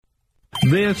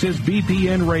This is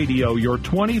BPN Radio, your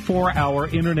 24-hour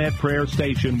internet prayer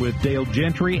station with Dale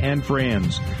Gentry and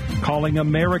friends, calling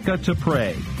America to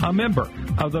pray, a member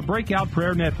of the Breakout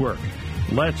Prayer Network.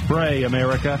 Let's pray,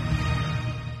 America.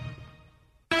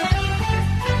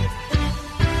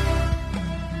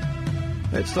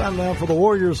 It's time now for the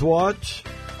Warriors Watch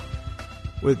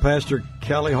with Pastor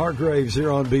Callie Hargraves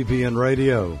here on BPN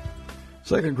Radio.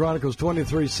 2 Chronicles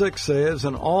 23:6 says,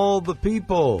 "And all the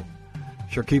people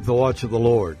shall keep the watch of the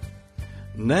Lord."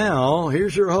 Now,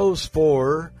 here's your host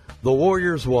for the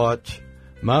Warriors Watch,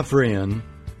 my friend,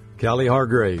 Callie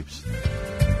Hargraves.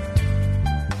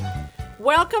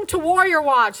 Welcome to Warrior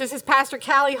Watch. This is Pastor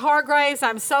Callie Hargraves.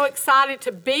 I'm so excited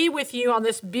to be with you on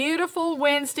this beautiful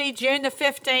Wednesday, June the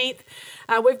 15th.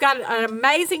 We've got an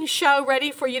amazing show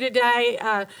ready for you today,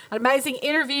 an amazing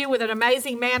interview with an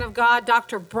amazing man of God,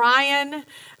 Dr. Brian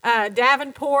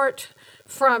Davenport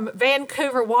from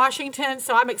Vancouver, Washington.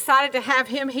 So I'm excited to have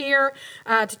him here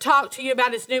to talk to you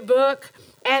about his new book,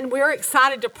 and we're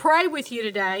excited to pray with you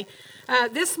today.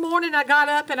 This morning I got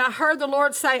up and I heard the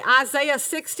Lord say, Isaiah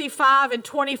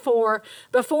 65:24,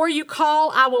 "Before you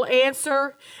call, I will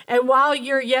answer, and while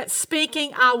you're yet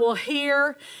speaking, I will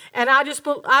hear." And I just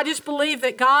believe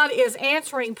that God is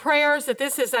answering prayers, that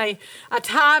this is a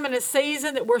time and a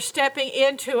season that we're stepping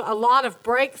into a lot of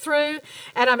breakthrough,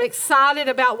 and I'm excited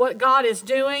about what God is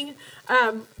doing.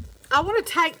 I want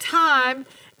to take time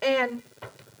and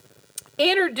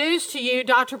introduce to you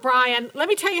Dr. Brian. Let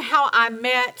me tell you how I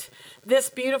met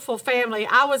this beautiful family.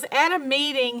 I was at a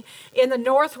meeting in the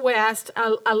Northwest,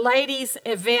 a ladies'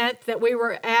 event that we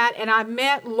were at, and I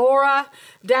met Laura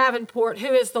Davenport,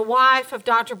 who is the wife of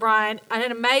Dr. Brian,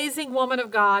 an amazing woman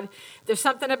of God. There's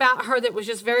something about her that was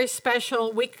just very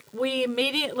special. We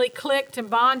immediately clicked and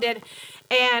bonded,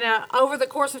 and over the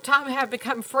course of time have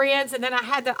become friends. And then I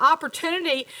had the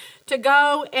opportunity to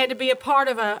go and to be a part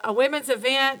of a women's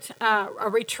event, a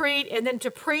retreat, and then to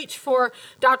preach for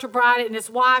Dr. Brian and his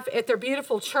wife at their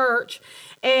beautiful church.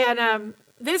 And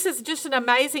this is just an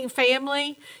amazing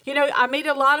family. You know, I meet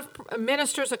a lot of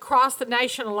ministers across the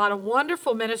nation, a lot of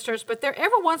wonderful ministers, but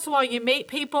every once in a while you meet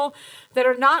people that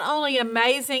are not only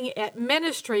amazing at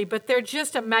ministry, but they're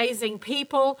just amazing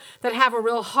people that have a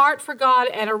real heart for God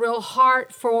and a real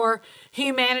heart for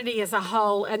humanity as a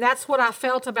whole. And that's what I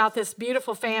felt about this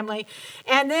beautiful family.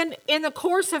 And then in the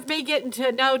course of me getting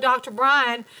to know Dr.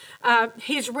 Brian,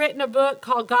 he's written a book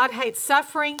called God Hates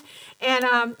Suffering. And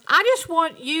I just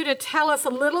want you to tell us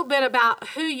a little bit about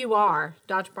who you are,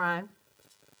 Dr. Brian.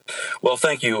 Well,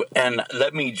 thank you. And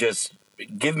let me just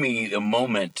give me a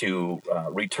moment to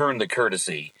return the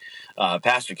courtesy.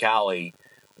 Pastor Callie,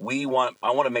 I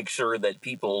want to make sure that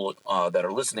people that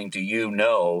are listening to you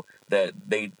know that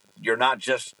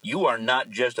you are not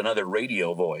just another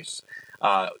radio voice.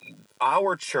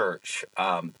 Our church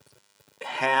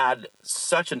had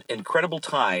such an incredible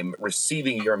time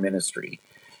receiving your ministry.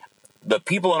 The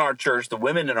people in our church, the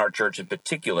women in our church in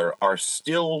particular, are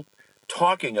still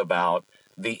talking about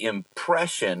the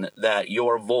impression that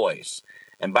your voice,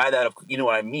 and by that, you know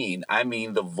what I mean? I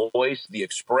mean the voice, the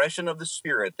expression of the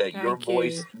Spirit that your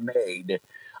voice made.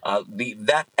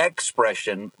 That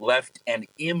expression left an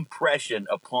impression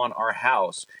upon our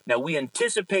house. Now, we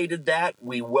anticipated that.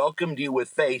 We welcomed you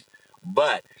with faith,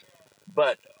 but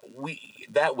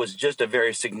that was just a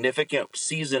very significant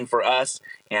season for us,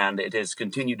 and it has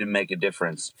continued to make a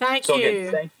difference. Thank you.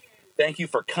 Again, thank you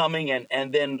for coming,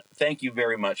 and then thank you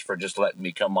very much for just letting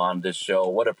me come on this show.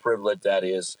 What a privilege that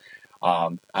is,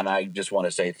 and I just want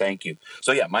to say thank you.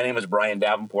 So yeah, my name is Brian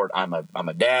Davenport. I'm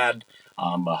a dad.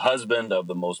 I'm a husband of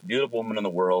the most beautiful woman in the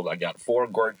world. I got 4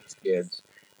 gorgeous kids.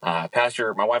 My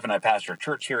wife and I pastor a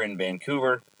church here in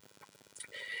Vancouver.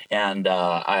 And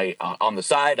on the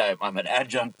side, I'm an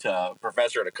adjunct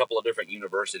professor at a couple of different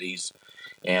universities.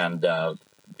 And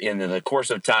in the course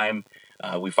of time,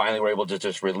 we finally were able to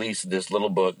just release this little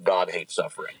book, God Hates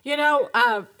Suffering. You know,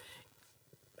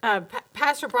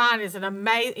 Pastor Brian is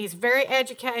he's very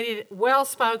educated,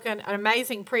 well-spoken, an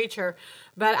amazing preacher.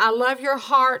 But I love your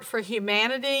heart for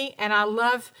humanity, and I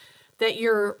love that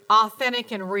you're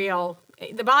authentic and real.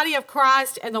 The body of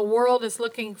Christ and the world is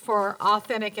looking for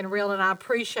authentic and real, and I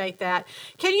appreciate that.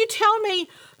 Can you tell me,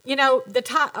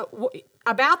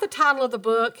 about the title of the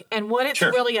book and what it's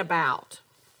really about?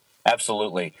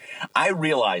 Absolutely. I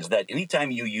realize that anytime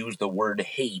you use the word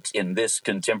hate in this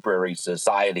contemporary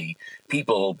society,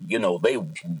 people,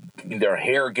 their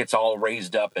hair gets all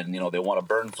raised up and, they want to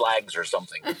burn flags or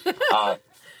something.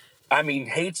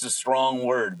 Hate's a strong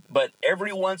word, but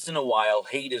every once in a while,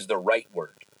 hate is the right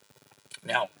word.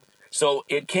 Now, so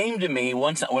it came to me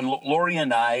once when Lori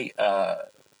and I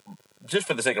just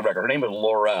for the sake of record, her name is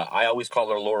Laura. I always call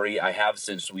her Lori. I have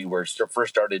since we were first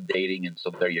started dating, and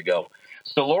so there you go.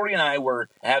 So Lori and I were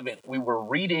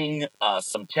reading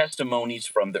some testimonies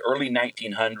from the early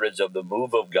 1900s of the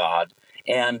move of God,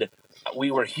 and we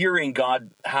were hearing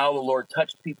how the Lord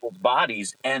touched people's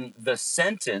bodies, and the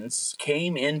sentence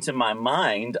came into my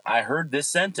mind. I heard this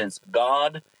sentence: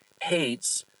 God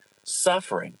hates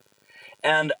suffering.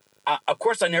 And of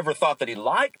course, I never thought that he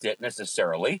liked it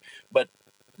necessarily, but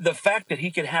the fact that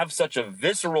he could have such a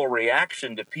visceral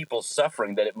reaction to people's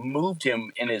suffering, that it moved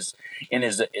him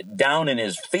down in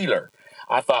his feeler,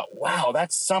 I thought, wow,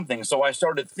 that's something. So I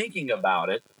started thinking about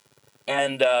it,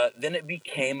 and then it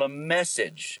became a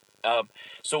message.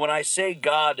 So when I say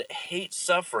God hates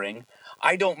suffering,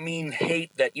 I don't mean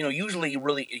hate that, usually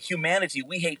really humanity,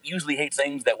 we usually hate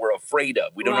things that we're afraid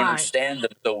of. We don't understand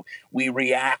them, so we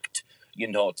react,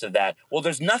 to that. Well,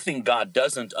 there's nothing God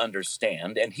doesn't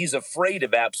understand, and he's afraid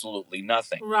of absolutely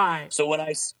nothing. Right. So when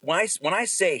I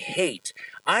say hate,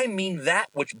 I mean that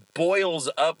which boils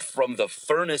up from the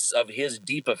furnace of his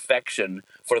deep affection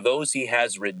for those he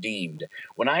has redeemed.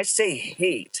 When I say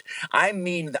hate, I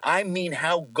mean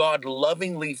how God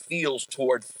lovingly feels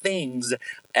toward things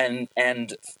and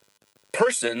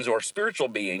persons or spiritual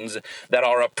beings that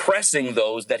are oppressing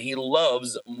those that he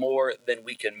loves more than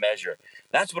we can measure.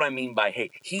 That's what I mean by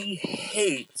hate. He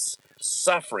hates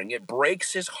suffering. It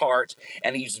breaks his heart,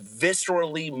 and he's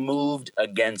viscerally moved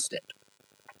against it.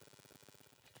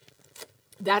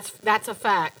 That's a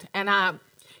fact. And I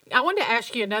wanted to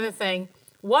ask you another thing.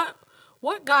 What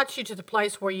got you to the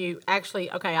place where you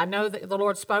actually, okay, I know that the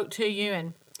Lord spoke to you,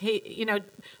 and he,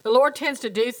 the Lord tends to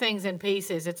do things in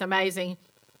pieces. It's amazing.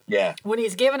 Yeah. When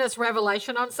he's given us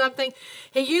revelation on something,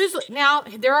 now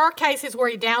there are cases where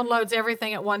he downloads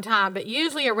everything at one time, but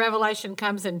usually a revelation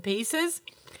comes in pieces.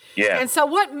 Yeah. And so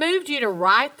what moved you to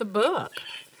write the book?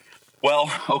 Well,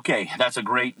 okay,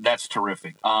 that's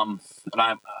terrific. And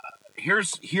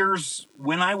here's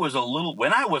when I was a little boy,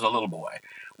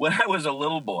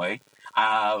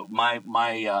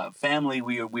 my family,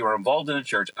 we were involved in a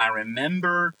church. I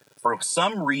remember for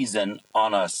some reason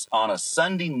on a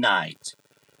Sunday night,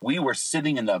 we were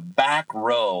sitting in the back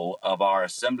row of our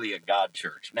Assembly of God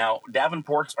church. Now,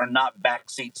 Davenports are not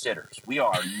backseat sitters. We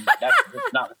are. That's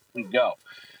just not where we go.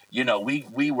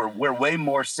 We're way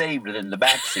more saved than the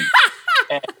backseat.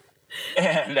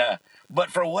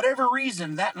 But for whatever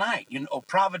reason that night,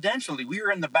 providentially, we were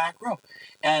in the back row,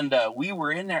 and we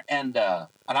were in there, and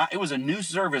it was a new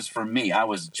service for me. I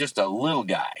was just a little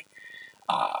guy,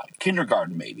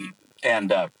 kindergarten maybe,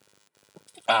 and.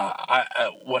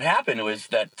 What happened was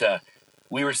that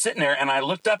we were sitting there, and I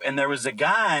looked up, and there was a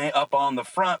guy up on the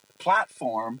front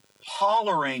platform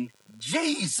hollering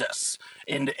Jesus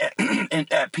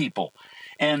at people,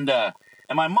 and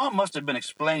my mom must have been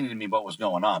explaining to me what was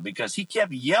going on, because he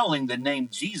kept yelling the name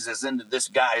Jesus into this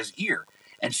guy's ear,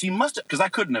 and she must have, because I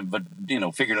couldn't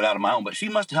have figured it out on my own, but she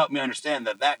must have helped me understand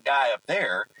that guy up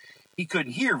there, he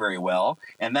couldn't hear very well,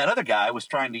 and that other guy was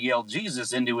trying to yell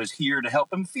Jesus into his ear to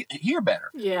help him hear better.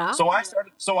 Yeah. So I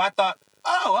thought,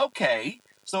 oh, okay.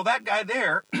 So that guy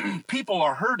there, people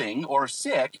are hurting or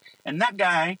sick, and that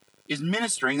guy is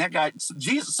ministering. That guy,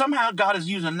 Jesus, somehow God is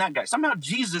using that guy. Somehow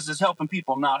Jesus is helping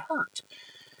people not hurt.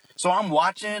 So I'm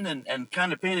watching and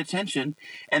kind of paying attention,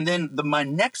 and then my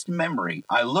next memory,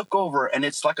 I look over, and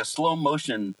it's like a slow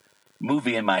motion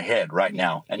movie in my head right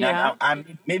now, and yeah.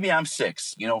 I'm 5,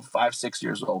 6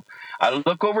 years old. I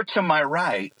look over to my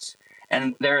right,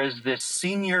 and there is this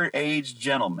senior age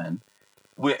gentleman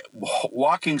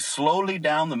walking slowly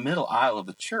down the middle aisle of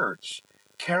the church,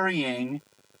 carrying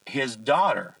his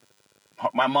daughter.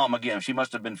 My mom, again, she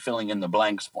must have been filling in the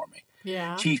blanks for me.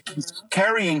 Yeah, he's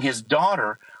carrying his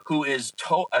daughter, who is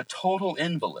a total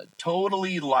invalid,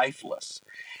 totally lifeless.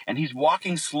 And he's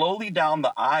walking slowly down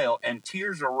the aisle, and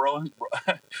tears are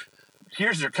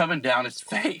coming down his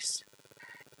face.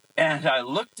 And I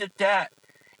looked at that,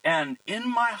 and in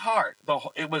my heart,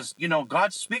 it was,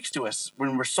 God speaks to us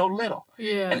when we're so little.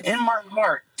 Yes. And in my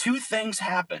heart, two things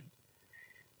happened.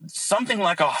 Something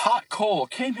like a hot coal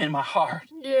came in my heart.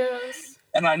 Yes.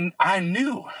 And I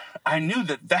knew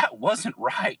that wasn't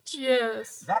right.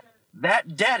 Yes.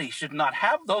 That daddy should not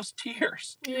have those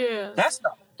tears. Yes.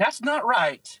 That's not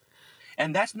right.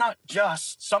 And that's not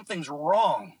just. Something's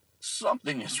wrong.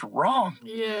 Something is wrong.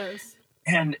 Yes.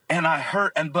 And I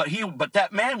heard, but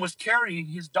that man was carrying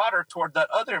his daughter toward that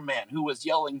other man who was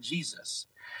yelling Jesus.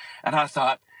 And I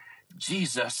thought,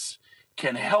 Jesus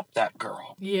can help that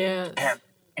girl. Yes.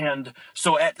 And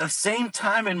so at the same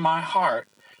time in my heart,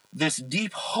 this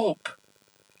deep hope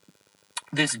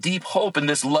this deep hope and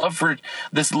this love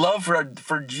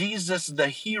for Jesus, the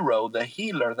hero, the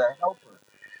healer, the helper,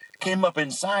 came up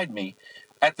inside me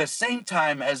at the same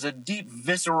time as a deep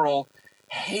visceral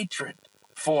hatred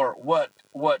for what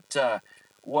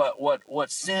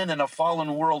sin and a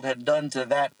fallen world had done to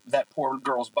that poor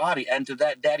girl's body and to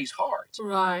that daddy's heart.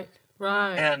 Right.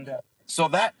 And so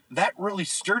that really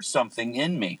stirred something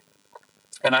in me.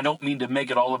 And I don't mean to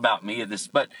make it all about me,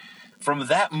 but from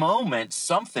that moment,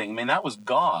 that was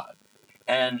God.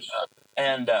 And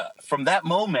from that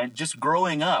moment, just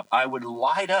growing up, I would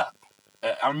light up.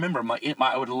 I remember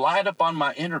I would light up on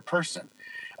my inner person.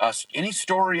 Any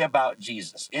story about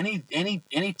Jesus,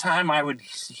 any time I would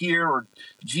hear or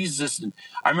Jesus, and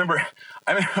I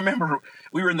remember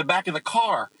we were in the back of the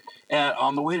car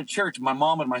on the way to church, my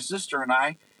mom and my sister and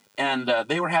I, and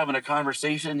they were having a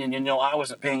conversation, and I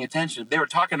wasn't paying attention. They were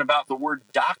talking about the word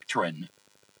doctrine,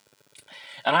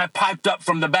 and I piped up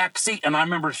from the back seat, and I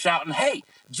remember shouting, "Hey,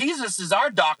 Jesus is our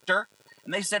doctor,"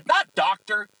 and they said, "Not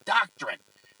doctor, doctrine."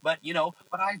 But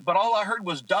but all I heard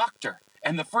was doctor,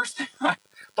 and the first thing I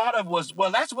thought of was,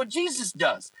 well, that's what Jesus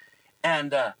does,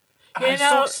 and I'm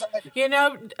so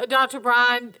excited. Dr.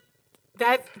 Brian,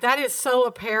 that is so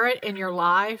apparent in your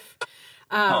life.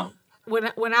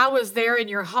 When I was there in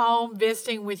your home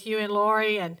visiting with you and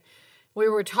Lori, and we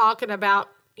were talking about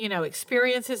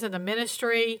experiences in the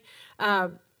ministry,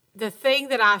 the thing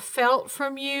that I felt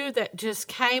from you that just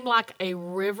came like a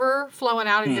river flowing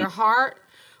out of your heart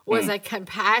was a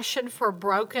compassion for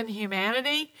broken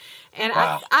humanity. And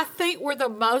wow. I think we're the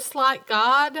most like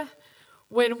God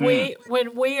when we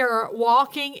are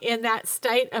walking in that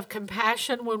state of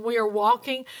compassion, when we are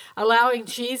walking, allowing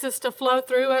Jesus to flow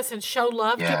through us and show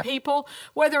love to people,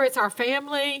 whether it's our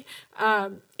family,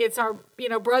 it's our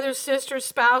brothers, sisters,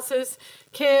 spouses,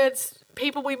 kids,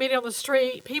 people we meet on the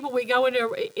street, people we go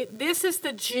into. This is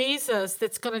the Jesus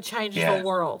that's going to change the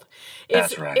world.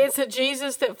 That's right. It's a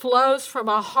Jesus that flows from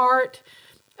a heart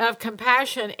of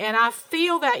compassion, and I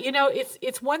feel that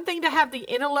it's one thing to have the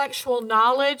intellectual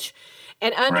knowledge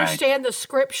and understand the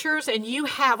scriptures, and you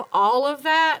have all of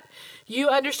that. You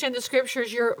understand the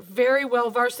scriptures. You're very well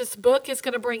versed. This book is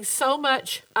going to bring so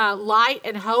much light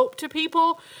and hope to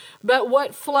people. But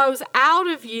what flows out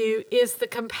of you is the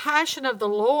compassion of the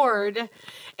Lord,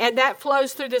 and that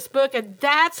flows through this book, and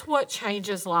that's what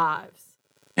changes lives.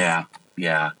 Yeah.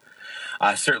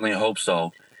 I certainly hope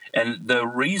so. And the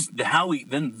reason,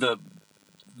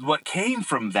 what came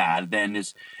from that then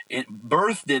is it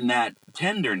birthed in that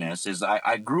tenderness is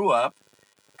I grew up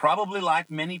probably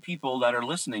like many people that are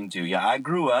listening to you. I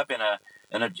grew up in a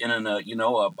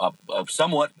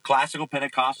somewhat classical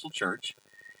Pentecostal church,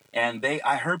 and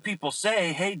I heard people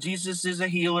say, "Hey, Jesus is a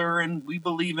healer, and we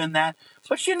believe in that."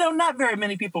 But not very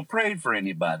many people prayed for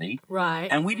anybody, right?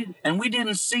 And we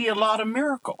didn't see a lot of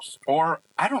miracles, or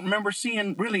I don't remember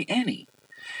seeing really any.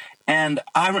 And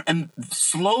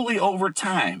slowly over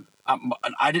time,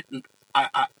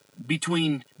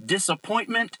 between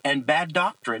disappointment and bad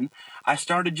doctrine, I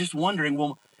started just wondering,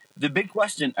 well, the big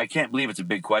question, I can't believe it's a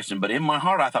big question, but in my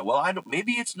heart I thought, well,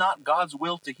 maybe it's not God's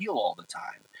will to heal all the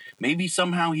time. Maybe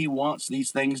somehow he wants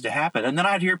these things to happen. And then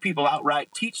I'd hear people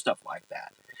outright teach stuff like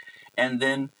that. And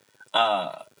then,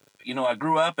 I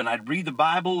grew up and I'd read the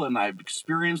Bible and I'd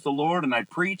experience the Lord and I'd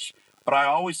preach. But I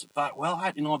always thought, well,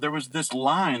 there was this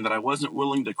line that I wasn't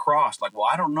willing to cross. Like, well,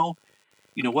 I don't know,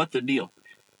 what the deal.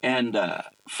 And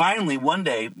finally, one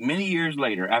day, many years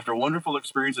later, after wonderful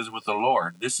experiences with the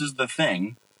Lord, this is the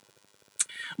thing.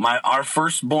 Our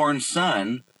firstborn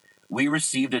son, we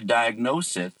received a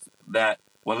diagnosis that,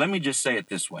 well, let me just say it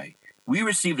this way. We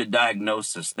received a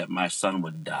diagnosis that my son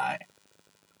would die.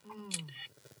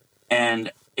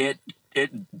 And it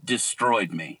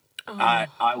destroyed me. Oh.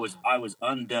 I was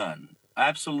undone,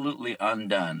 absolutely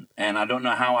undone, and I don't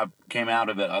know how I came out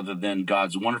of it other than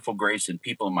God's wonderful grace and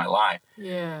people in my life.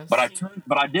 Yes.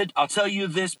 I'll tell you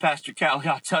this, Pastor Callie.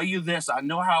 I'll tell you this. I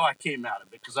know how I came out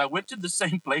of it because I went to the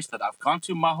same place that I've gone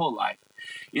to my whole life.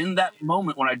 In that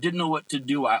moment when I didn't know what to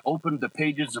do, I opened the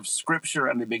pages of Scripture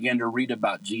and I began to read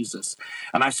about Jesus.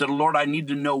 And I said, Lord, I need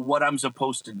to know what I'm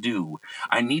supposed to do.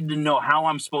 I need to know how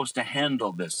I'm supposed to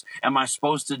handle this. Am I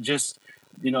supposed to just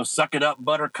suck it up,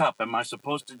 buttercup? Am I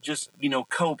supposed to just,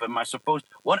 cope? Am I supposed,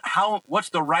 what's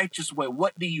the righteous way?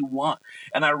 What do you want?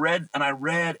 And I read and I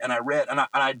read and I read and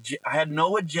I had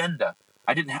no agenda.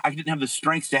 I didn't have the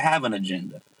strength to have an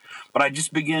agenda, but I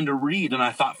just began to read, and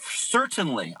I thought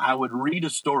certainly I would read a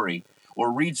story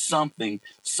or read some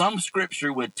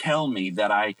scripture would tell me that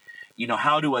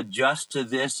how to adjust to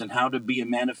this and how to be a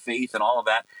man of faith and all of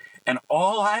that. And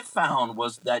all I found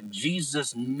was that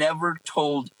Jesus never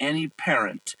told any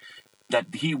parent that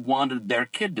he wanted their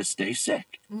kid to stay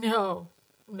sick. No.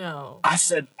 I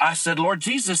said, Lord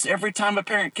Jesus, every time a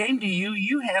parent came to you,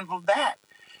 you handled that.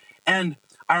 And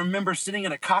I remember sitting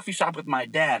in a coffee shop with my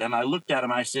dad, and I looked at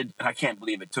him, and I said, and I can't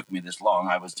believe it took me this long.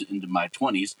 I was into my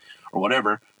 20s or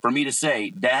whatever, for me to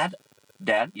say, Dad,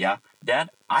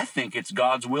 I think it's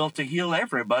God's will to heal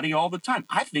everybody all the time.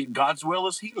 I think God's will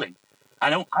is healing. I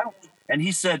don't. And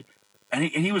he said, and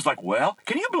he was like, well,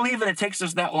 can you believe that it takes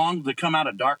us that long to come out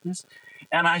of darkness?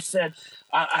 And I said,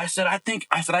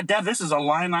 Dad, this is a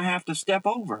line I have to step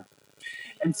over.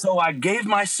 And so I gave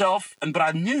myself, but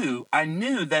I knew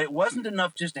that it wasn't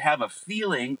enough just to have a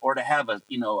feeling or to have an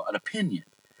opinion.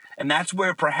 And that's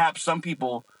where perhaps some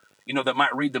people, that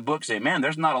might read the book say, man,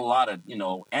 there's not a lot of,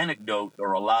 anecdote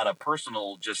or a lot of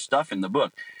personal just stuff in the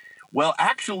book. Well,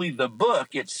 actually, the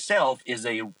book itself is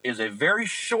a very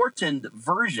shortened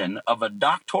version of a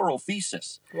doctoral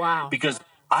thesis. Wow. Because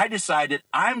I decided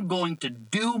I'm going to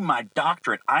do my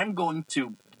doctorate. I'm going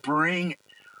to bring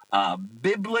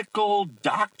biblical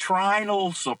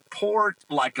doctrinal support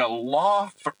like a law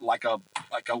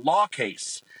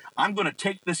case. I'm going to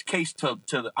take this case I'm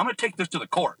going to take this to the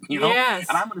court, Yes.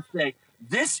 And I'm going to say,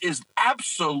 this is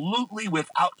absolutely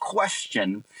without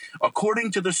question, according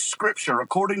to the scripture,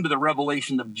 according to the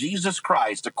revelation of Jesus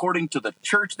Christ, according to the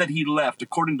church that he left,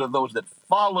 according to those that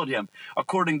followed him,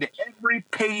 according to every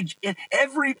page in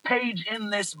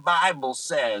this Bible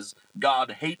says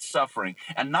God hates suffering.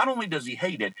 And not only does he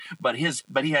hate it, but he has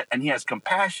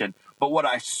compassion. But what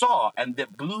I saw, and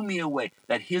that blew me away,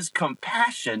 that his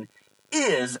compassion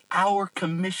is our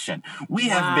commission. We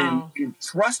have been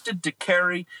entrusted to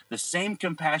carry the same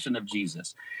compassion of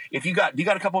Jesus. Do you got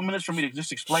a couple of minutes for me to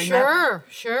just explain that?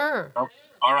 Sure. Okay.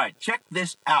 All right, check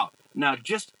this out. Now,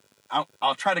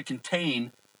 I'll try to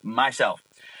contain myself.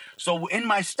 So in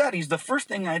my studies, the first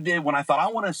thing I did when I thought I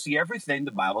want to see everything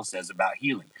the Bible says about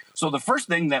healing. So the first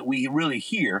thing that we really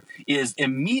hear is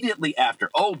immediately after,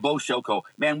 Bo Shoko,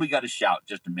 man, we got to shout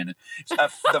just a minute.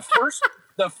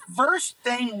 The first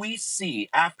thing we see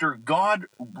after God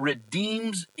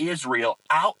redeems Israel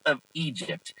out of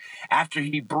Egypt, after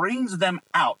he brings them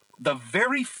out, the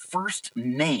very first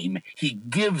name he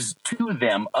gives to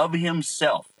them of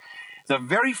himself, the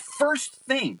very first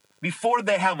thing, before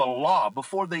they have a law,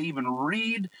 before they even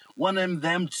read one of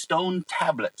them stone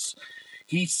tablets,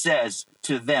 he says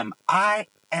to them, he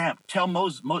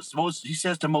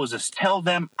says to Moses, tell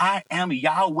them, I am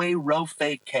Yahweh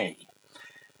Rophe.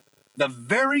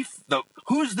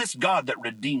 Who's this God that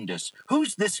redeemed us?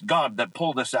 Who's this God that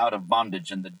pulled us out of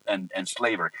bondage and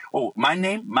slavery? Oh, my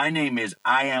name is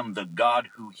I am the God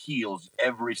who heals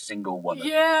every single one of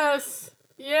you. Yes.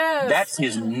 That's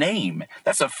his name.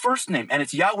 That's a first name, and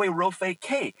it's Yahweh Rophe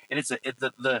K. And it's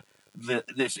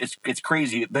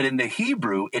crazy, but in the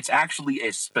Hebrew, it's actually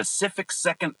a specific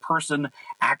second person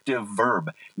active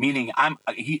verb, meaning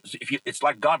it's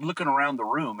like God looking around the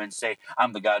room and say,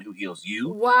 I'm the God who heals you.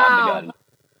 Wow.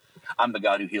 I'm the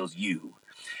God who heals you.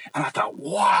 And I thought,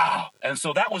 wow. And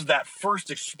so that was that first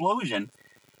explosion.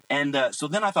 And so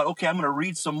then I thought, okay, I'm going to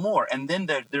read some more. And then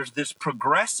there's this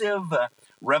progressive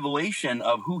revelation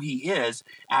of who he is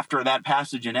after that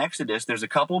passage in Exodus. There's a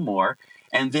couple more.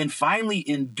 And then finally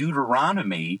in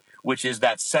Deuteronomy, which is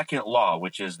that second law,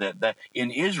 which is that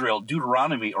in Israel,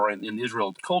 Deuteronomy, or in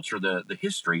Israel culture, the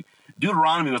history,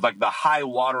 Deuteronomy was like the high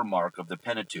watermark of the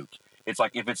Pentateuch. It's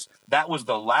like that was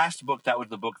the last book, that was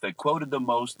the book they quoted the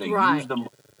most, they used the most.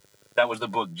 That was the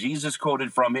book Jesus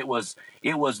quoted from. It was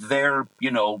their,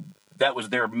 that was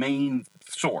their main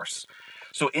source.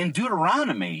 So in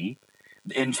Deuteronomy,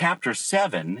 in chapter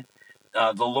 7,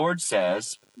 the Lord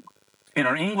says, in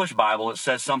our English Bible, it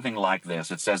says something like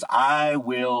this. It says, I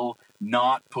will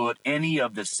not put any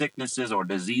of the sicknesses or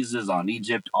diseases on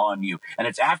Egypt on you. And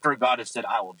it's after God has said,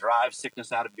 I will drive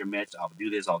sickness out of your midst. I'll do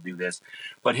this.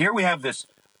 But here we have this,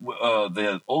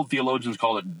 the old theologians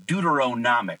call it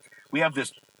Deuteronomic. We have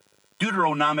this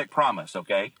Deuteronomic promise,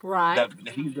 okay? Right. That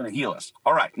he's going to heal us.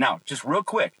 All right. Now, just real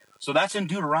quick. So that's in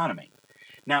Deuteronomy.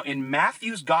 Now, in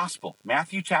Matthew's gospel,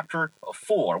 Matthew chapter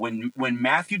 4, when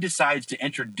Matthew decides to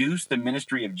introduce the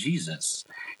ministry of Jesus,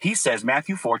 he says,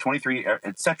 Matthew 4:23,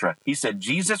 etc. He said,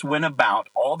 Jesus went about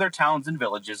all their towns and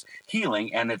villages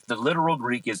healing, and the literal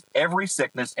Greek is every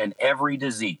sickness and every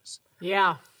disease.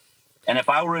 Yeah. And if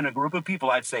I were in a group of people,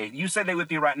 I'd say, you say they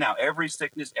with me right now, every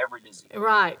sickness, every disease.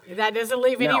 Right. That doesn't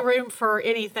leave any room for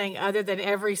anything other than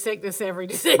every sickness, every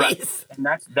disease. Right. And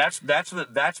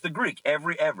that's the Greek,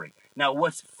 every. Now,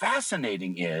 what's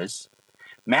fascinating is,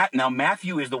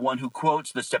 Matthew is the one who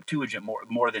quotes the Septuagint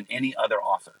more than any other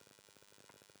author.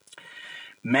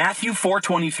 Matthew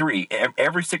 4:23,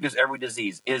 every sickness, every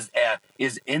disease, is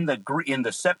in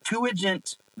the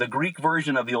Septuagint, the Greek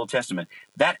version of the Old Testament.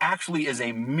 That actually is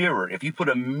a mirror. If you put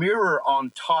a mirror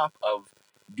on top of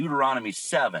Deuteronomy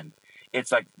 7,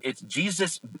 it's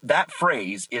Jesus. That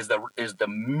phrase is the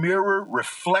mirror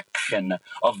reflection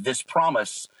of this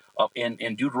promise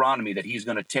in Deuteronomy that he's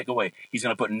going to take away. He's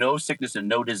going to put no sickness and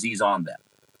no disease on them.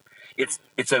 It's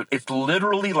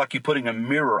literally like you're putting a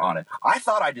mirror on it. I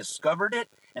thought I discovered it,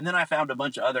 and then I found a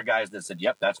bunch of other guys that said,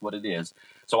 "Yep, that's what it is."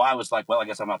 So I was like, "Well, I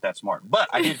guess I'm not that smart," but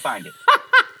I did find it.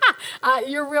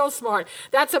 You're real smart.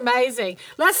 That's amazing.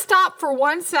 Let's stop for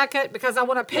 1 second because I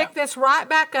want to pick this right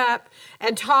back up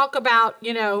and talk about,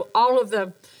 all of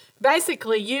the.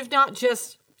 Basically, you've not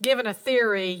just given a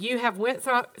theory. You have went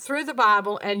through the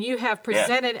Bible and you have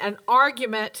presented an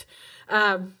argument.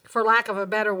 For lack of a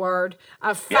better word,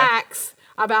 of facts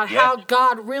about how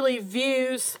God really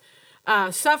views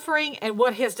suffering and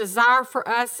what his desire for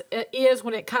us is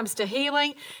when it comes to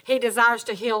healing. He desires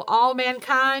to heal all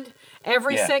mankind,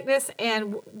 every sickness,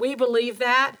 and we believe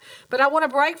that. But I want to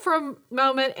break for a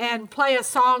moment and play a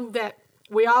song that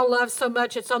we all love so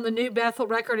much. It's on the New Bethel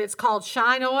record. It's called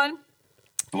Shine On.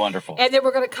 Wonderful. And then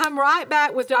we're going to come right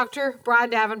back with Dr.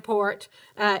 Brian Davenport.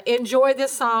 Enjoy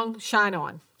this song, Shine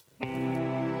On.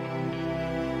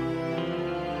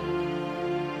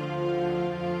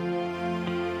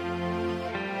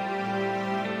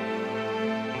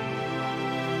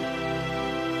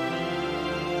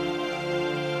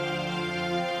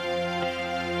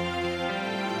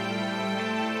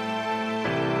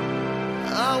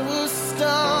 I was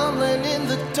stumbling in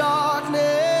the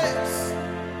darkness,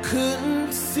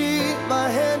 couldn't see my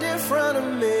hand in front of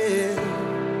me.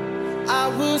 I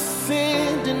was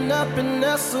sending up in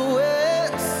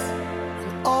SOS,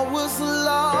 and all was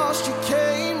lost, you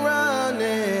came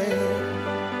running.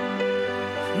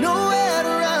 Nowhere to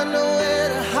run, nowhere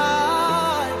to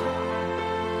hide.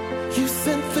 You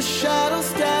sent the shadows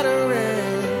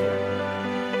scattering,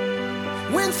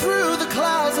 went through the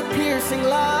clouds of piercing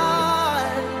light,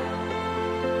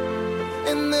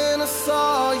 and then I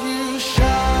saw you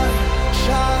shine,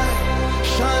 shine,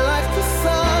 shine like the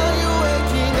sun. You're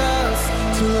waking us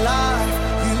to life.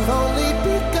 You've only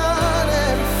begun,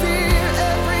 and fear,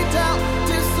 every doubt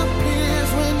disappears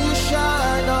when you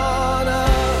shine on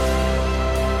us.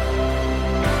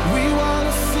 We want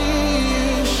to see you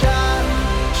shine,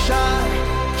 shine,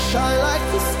 shine like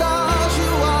the stars.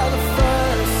 You are the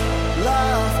first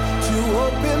love to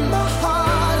open my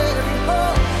heart. Every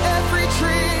hope, every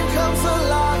dream comes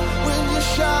alive when you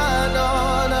shine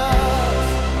on us.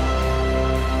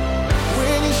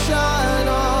 When you shine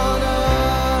on us.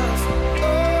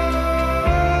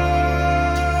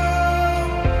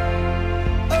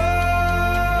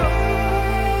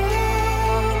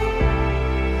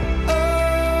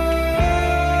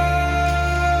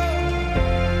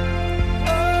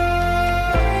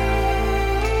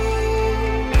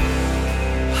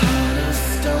 Heart of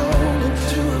stone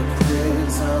into a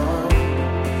prison,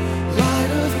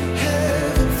 light of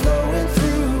heaven flowing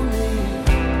through me,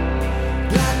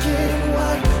 black and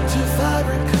white to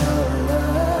vibrant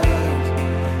colors,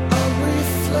 I'm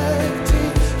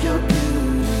reflecting your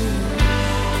beauty.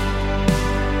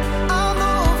 I'm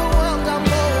overwhelmed,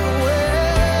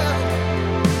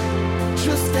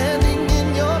 just standing in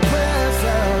your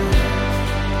presence.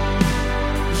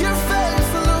 Your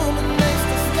face illuminates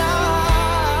the sky,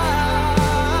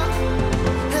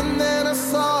 and then I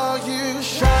saw you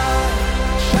shine,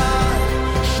 shine,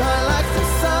 shine like the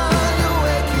sun. You're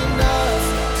waking us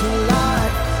to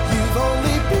life. You've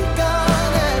only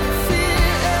begun, and fear,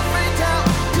 every doubt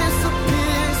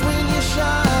disappears when you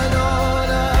shine on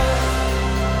us.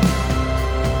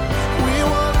 We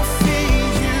want to see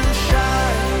you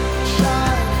shine,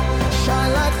 shine,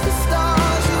 shine like the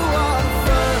stars. You are the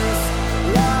first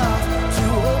love to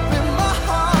open my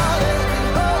heart. Every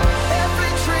hope,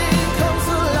 every dream comes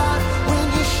alive when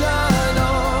you shine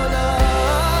on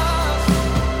us.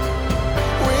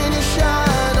 When you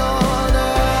shine on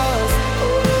us.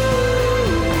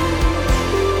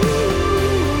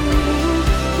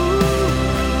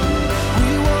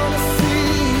 We want to see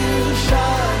you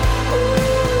shine.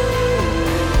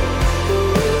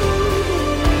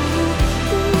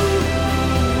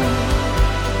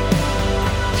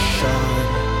 Shine,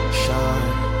 shine,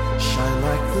 shine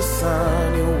like the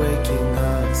sun. You're waking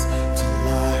us to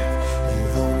life.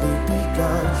 You've only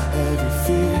begun. Every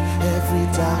fear, every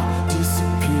doubt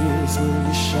disappears when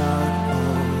you shine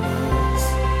on us.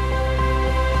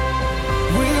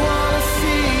 We want to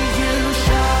see you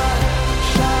shine,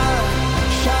 shine,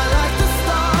 shine like the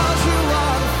stars. You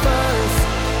are the first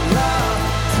love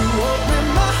to open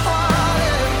my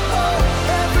heart.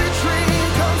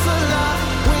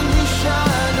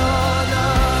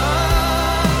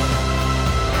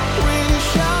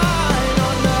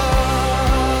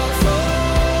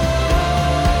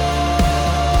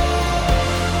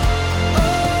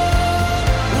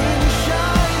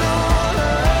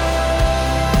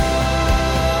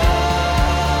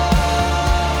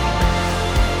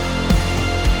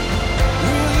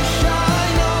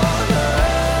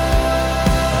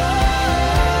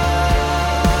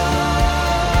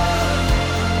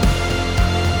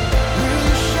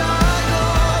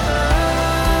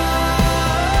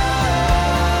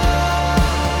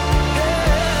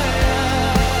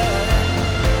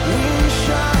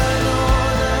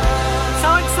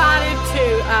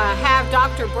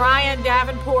 Dr. Brian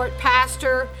Davenport,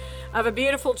 pastor of a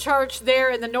beautiful church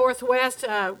there in the Northwest,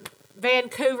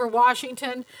 Vancouver,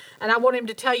 Washington, and I want him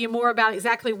to tell you more about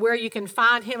exactly where you can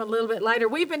find him a little bit later.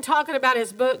 We've been talking about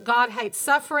his book, God Hates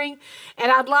Suffering,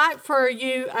 and I'd like for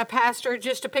you, Pastor,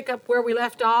 just to pick up where we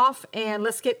left off, and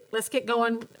let's get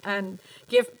going and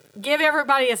give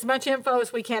everybody as much info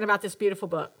as we can about this beautiful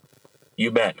book.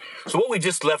 You bet. So what we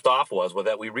just left off was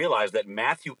that we realized that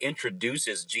Matthew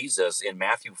introduces Jesus in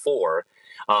Matthew 4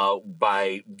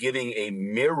 by giving a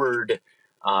mirrored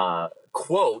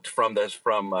quote from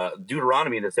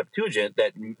Deuteronomy in the Septuagint,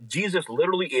 that Jesus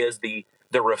literally is the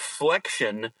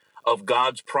reflection of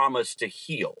God's promise to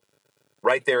heal,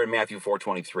 right there in Matthew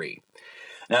 4:23.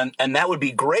 And that would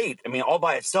be great. I mean, all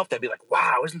by itself, that'd be like,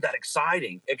 wow, isn't that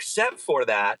exciting? Except for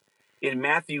that, in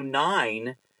Matthew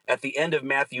 9, at the end of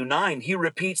Matthew 9, he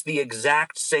repeats the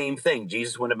exact same thing.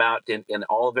 Jesus went about in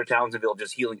all of their towns and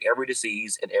villages, healing every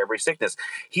disease and every sickness.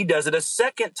 He does it a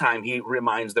second time. He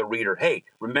reminds the reader, hey,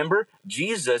 remember,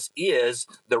 Jesus is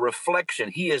the reflection.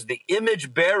 He is the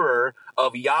image bearer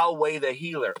of Yahweh the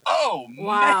healer. Oh,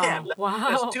 wow. Man,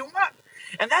 that's too much.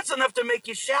 And that's enough to make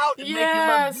you shout and yes. make you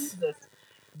love Jesus.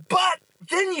 But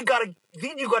then you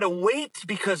gotta wait,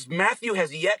 because Matthew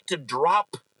has yet to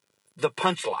drop the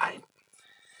punchline.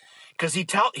 Because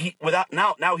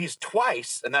now he's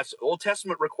twice, and that's Old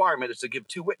Testament requirement, is to give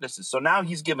two witnesses. So now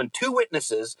he's given two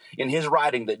witnesses in his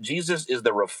writing that Jesus is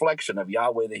the reflection of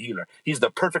Yahweh the healer. He's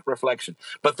the perfect reflection.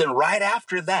 But then right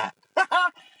after that,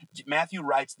 Matthew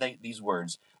writes these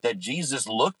words, that Jesus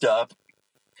looked up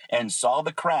and saw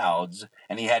the crowds,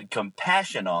 and he had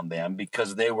compassion on them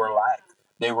because they were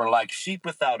like sheep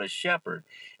without a shepherd.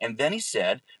 And then he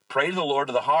said, pray to the Lord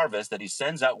of the harvest that he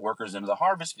sends out workers into the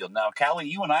harvest field. Now, Callie,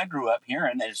 you and I grew up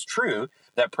hearing that it's true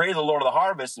that pray to the Lord of the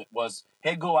harvest was,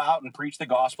 hey, go out and preach the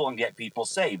gospel and get people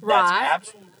saved. Right.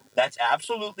 That's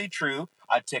absolutely true.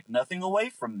 I take nothing away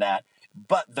from that.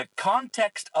 But the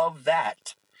context of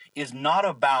that is not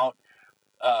about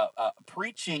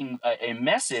preaching a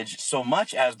message so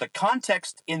much as the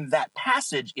context in that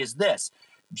passage is this.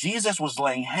 Jesus was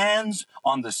laying hands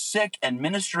on the sick and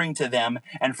ministering to them,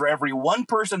 and for every one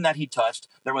person that he touched,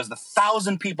 there was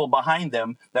 1,000 people behind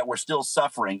them that were still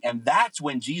suffering. And that's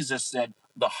when Jesus said,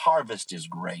 the harvest is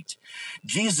great.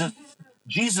 Jesus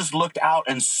looked out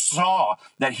and saw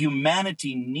that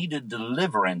humanity needed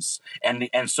deliverance. And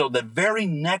so the very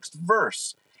next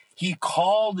verse, he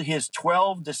called his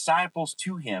 12 disciples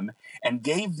to him and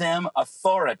gave them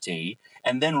authority.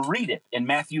 And then read it in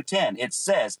Matthew 10. It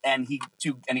says, and he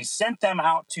sent them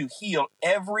out to heal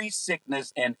every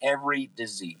sickness and every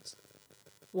disease.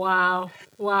 Wow.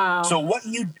 So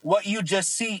what you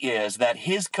just see is that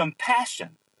his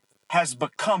compassion has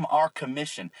become our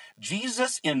commission.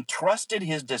 Jesus entrusted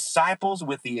his disciples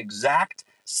with the exact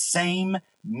same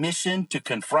mission to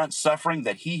confront suffering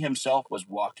that he himself was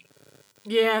walking.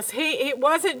 Yes, it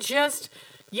wasn't just,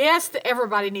 yes,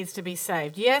 everybody needs to be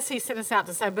saved. Yes, he sent us out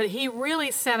to save, but he really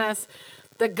sent us,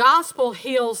 the gospel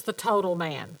heals the total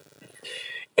man.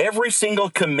 Every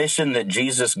single commission that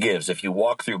Jesus gives, if you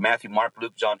walk through Matthew, Mark,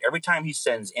 Luke, John, every time he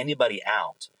sends anybody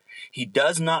out, he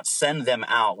does not send them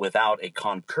out without a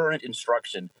concurrent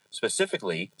instruction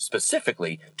specifically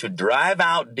to drive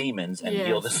out demons and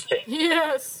heal the sick.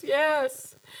 Yes,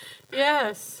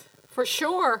 for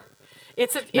sure. I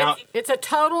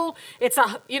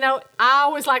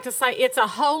always like to say it's a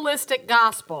holistic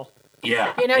gospel.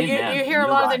 Yeah. You hear a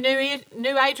lot of the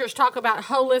new agers talk about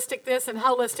holistic this and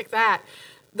holistic that.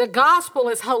 The gospel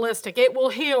is holistic. It will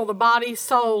heal the body,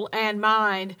 soul, and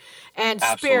mind and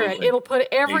spirit. Absolutely. It'll put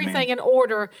everything in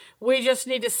order. We just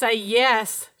need to say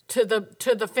yes to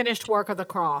the finished work of the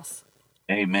cross.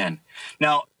 Amen.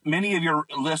 Now, many of your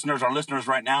listeners, our listeners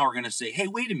right now, are going to say, hey,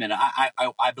 wait a minute,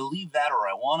 I believe that, or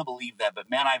I want to believe that, but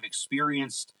man, I've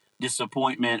experienced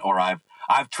disappointment, or I've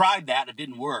tried that, it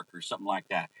didn't work, or something like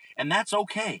that. And that's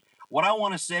okay. What I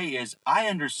want to say is, I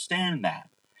understand that.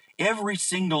 Every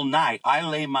single night, I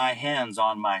lay my hands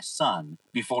on my son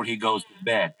before he goes to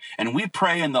bed. And we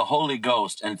pray in the Holy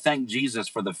Ghost and thank Jesus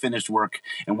for the finished work.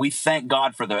 And we thank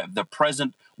God for the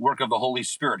present work of the Holy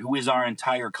Spirit, who is our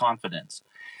entire confidence.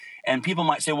 And people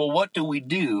might say, well, what do we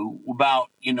do about,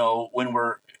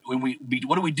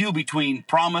 what do we do between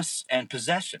promise and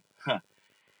possession?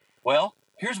 Well,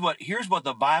 here's what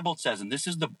the Bible says. And this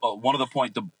is one of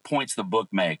the points the book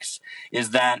makes,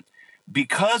 is that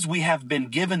because we have been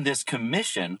given this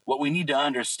commission, what we need to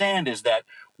understand is that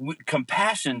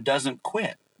compassion doesn't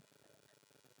quit.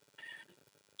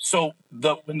 So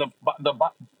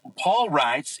Paul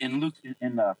writes in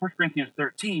 1 Corinthians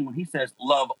 13, when he says,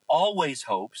 love always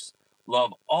hopes,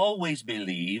 love always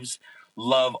believes,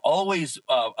 Love always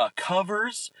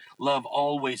covers. Love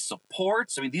always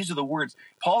supports. I mean, these are the words.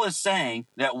 Paul is saying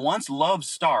that once love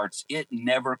starts, it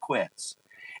never quits.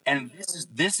 And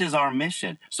this is our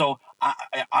mission. So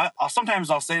I'll sometimes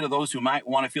I'll say to those who might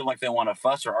want to feel like they want to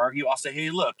fuss or argue, I'll say,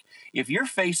 hey, look, if you're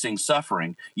facing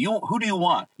suffering, who do you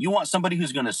want? You want somebody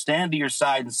who's going to stand to your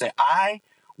side and say, I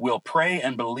will pray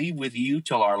and believe with you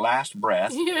till our last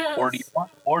breath. Yes.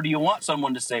 Or do you want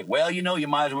someone to say, well, you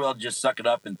might as well just suck it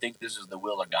up and think this is the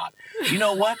will of God. You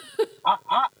know what?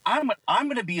 I'm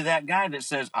going to be that guy that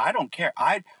says, I don't care.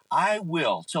 I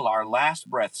will, till our last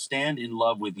breath, stand in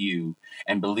love with you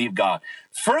and believe God.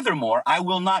 Furthermore, I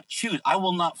will not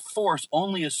force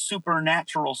only a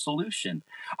supernatural solution.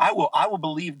 I will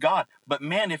believe God. But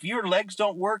man, if your legs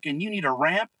don't work and you need a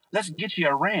ramp, let's get you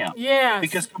a ramp. Yes.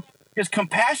 Because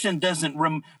compassion doesn't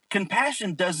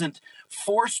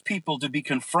force people to be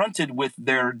confronted with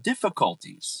their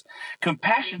difficulties.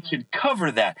 Compassion should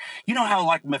cover that. You know how,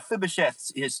 like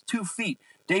Mephibosheth, his 2 feet,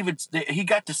 he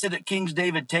got to sit at King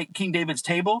David's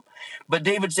table, but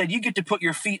David said, you get to put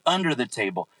your feet under the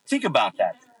table. Think about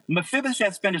that.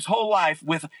 Mephibosheth spent his whole life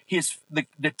with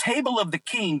the table of the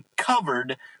king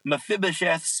covered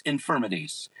Mephibosheth's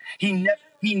infirmities. He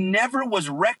never was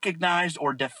recognized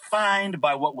or defined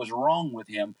by what was wrong with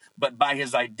him, but by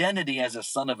his identity as a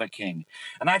son of a king.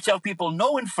 And I tell people,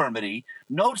 no infirmity,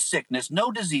 no sickness,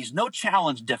 no disease, no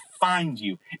challenge defines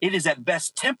you. It is at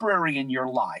best temporary in your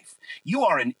life. You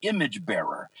are an image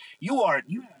bearer. You are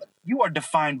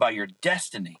defined by your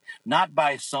destiny, not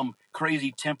by some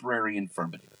crazy temporary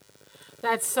infirmity.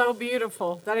 That's so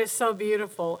beautiful. That is so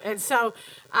beautiful. And so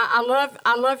I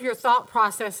love your thought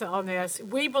process on this.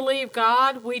 We believe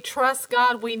God. We trust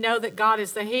God. We know that God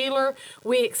is the healer.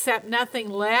 We accept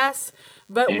nothing less.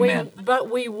 But Amen.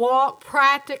 we walk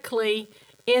practically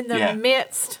in the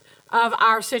midst of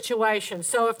our situation.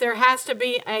 So if there has to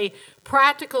be a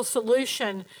practical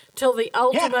solution till the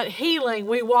ultimate healing,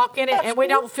 we walk in it and we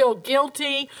don't feel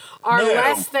guilty or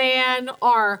less than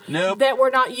or that we're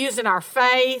not using our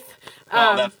faith.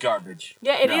 That's garbage.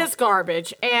 Yeah, it is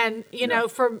garbage. And,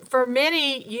 for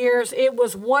many years, it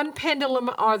was one pendulum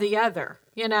or the other.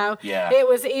 It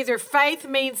was either faith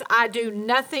means I do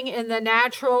nothing in the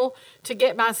natural to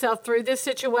get myself through this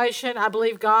situation, I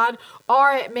believe God,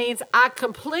 or it means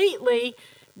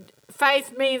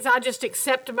faith means I just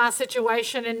accept my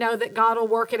situation and know that God will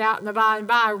work it out in the by and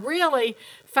by. Really,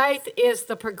 faith is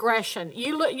the progression.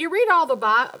 You read all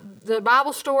the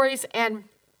Bible stories, and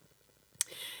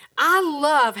I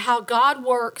love how God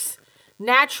works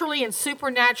naturally and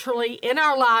supernaturally in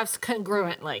our lives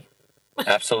congruently.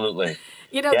 Absolutely.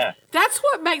 That's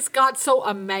what makes God so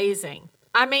amazing.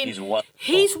 I mean,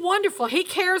 He's wonderful. He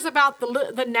cares about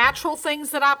the natural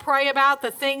things that I pray about,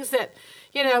 the things that,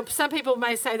 some people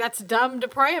may say that's dumb to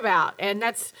pray about.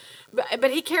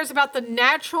 But He cares about the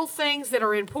natural things that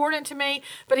are important to me.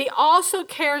 But He also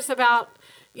cares about,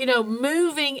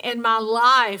 moving in my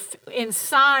life in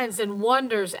signs and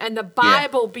wonders and the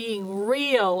Bible being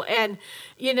real and,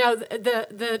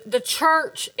 the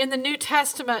church in the New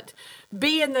Testament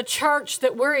being the church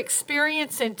that we're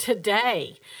experiencing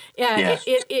today.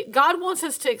 God wants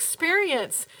us to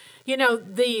experience,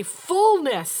 the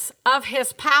fullness of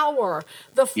His power,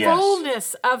 the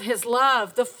fullness of His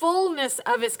love, the fullness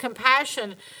of His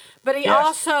compassion. But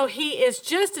He is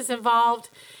just as involved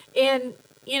in,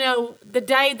 the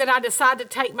day that I decide to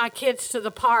take my kids to the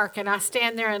park and I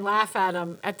stand there and laugh at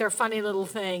them at their funny little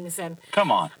things. And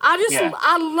come on.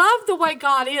 I love the way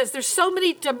God is. There's so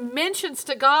many dimensions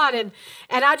to God, and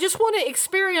I just want to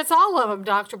experience all of them,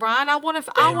 Dr. Brian. I want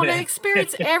to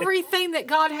experience everything that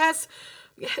God has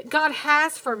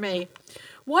for me.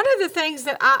 One of the things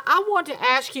that I want to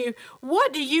ask you,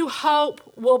 what do you hope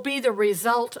will be the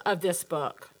result of this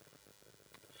book?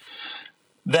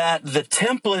 That the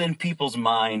template in people's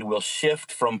mind will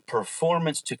shift from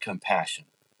performance to compassion.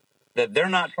 That they're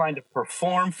not trying to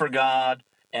perform for God,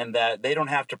 and that they don't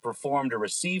have to perform to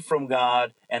receive from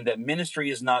God, and that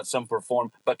ministry is not some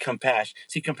perform, but compassion.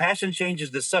 See, compassion changes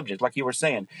the subject, like you were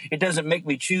saying. It doesn't make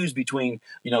me choose between,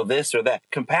 this or that.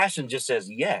 Compassion just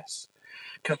says yes.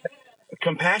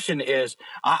 Compassion is,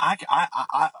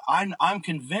 I'm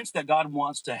convinced that God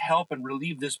wants to help and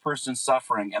relieve this person's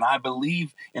suffering, and I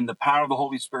believe in the power of the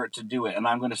Holy Spirit to do it, and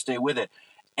I'm going to stay with it.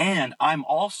 And I'm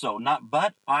also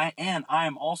I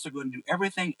am also going to do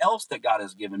everything else that God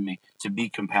has given me to be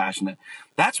compassionate.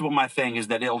 That's what my thing is,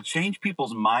 that it'll change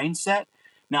people's mindset,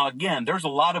 Now, again, there's a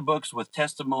lot of books with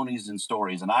testimonies and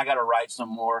stories, and I got to write some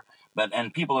more.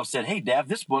 And people have said, hey, Dav,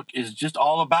 this book is just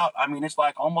all about, I mean, it's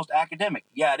like almost academic.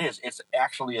 Yeah, it is. It's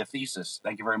actually a thesis.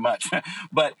 Thank you very much.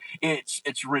 But it's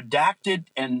redacted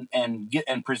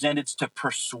and presented to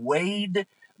persuade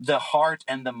the heart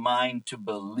and the mind to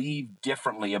believe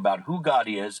differently about who God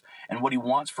is and what he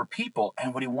wants for people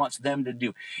and what he wants them to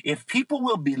do. If people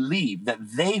will believe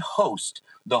that they host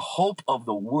the hope of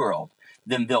the world,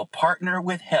 then they'll partner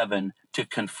with heaven to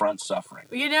confront suffering.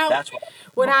 You know, That's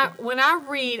what when I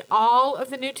read all of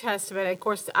the New Testament, of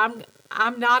course,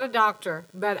 I'm not a doctor,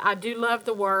 but I do love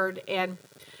the Word, and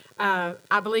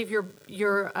I believe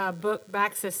your book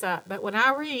backs this up. But when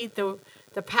I read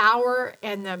the power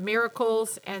and the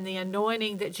miracles and the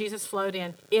anointing that Jesus flowed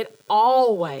in, it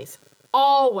always,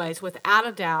 without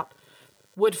a doubt,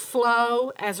 would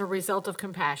flow as a result of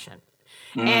compassion.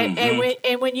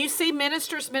 And when you see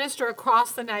ministers minister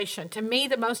across the nation, to me,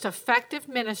 the most effective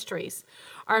ministries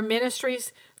are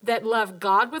ministries that love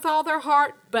God with all their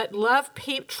heart, but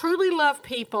truly love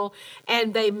people,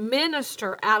 and they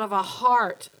minister out of a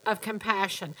heart of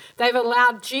compassion. They've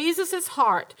allowed Jesus'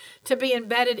 heart to be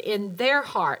embedded in their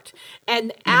heart,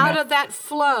 and out of that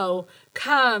flow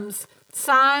comes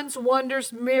signs,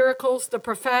 wonders, miracles, the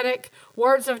prophetic,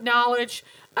 words of knowledge.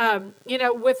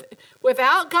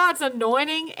 Without God's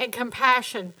anointing and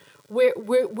compassion, we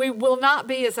will not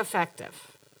be as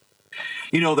effective.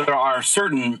 You know, there are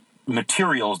certain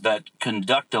materials that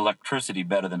conduct electricity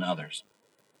better than others.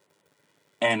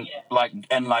 And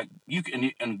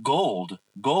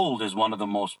gold is one of the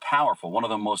most powerful, one of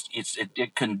the most,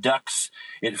 it conducts,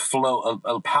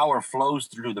 power flows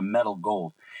through the metal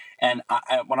gold. And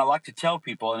what I like to tell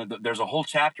people, and there's a whole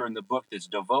chapter in the book that's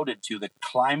devoted to the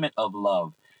climate of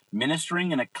love,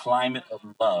 ministering in a climate of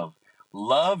love.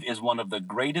 Love is one of the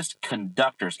greatest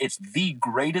conductors. It's the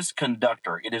greatest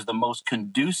conductor. It is the most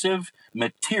conducive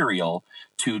material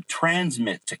to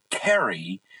transmit, to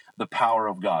carry the power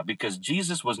of God, because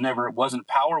Jesus wasn't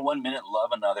power one minute,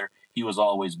 love another. He was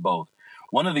always both.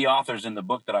 One of the authors in the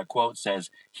book that I quote says,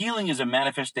 healing is a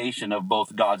manifestation of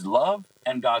both God's love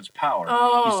and God's power.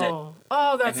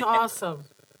 That's awesome.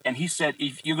 And he said,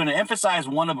 if you're going to emphasize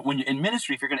when you're in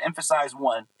ministry, if you're going to emphasize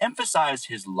one, emphasize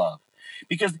his love.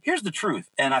 Because here's the truth,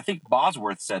 and I think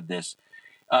Bosworth said this,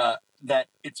 that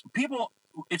it's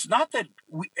not that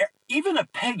even a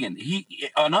pagan,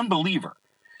 an unbeliever,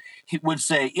 he would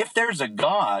say, if there's a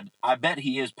God, I bet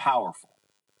he is powerful.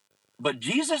 But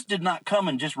Jesus did not come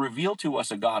and just reveal to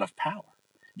us a God of power.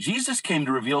 Jesus came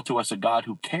to reveal to us a God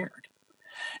who cared.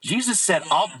 Jesus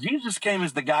came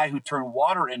as the guy who turned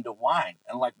water into wine.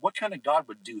 And what kind of God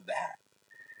would do that?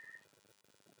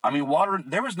 I mean, water,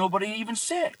 there was nobody even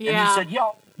sick. Yeah. And he said,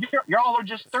 y'all are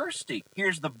just thirsty.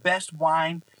 Here's the best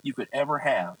wine you could ever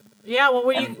have. Yeah, well,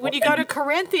 when you go to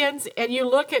Corinthians and you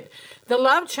look at the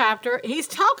love chapter, he's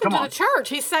talking to the church.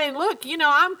 He's saying, look, you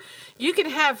can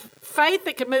have faith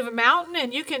that can move a mountain,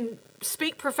 and you can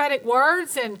speak prophetic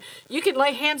words, and you can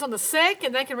lay hands on the sick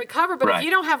and they can recover. But if you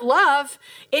don't have love,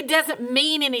 it doesn't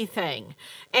mean anything.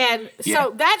 And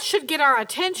so that should get our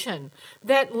attention,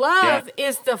 that love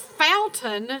is the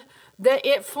fountain that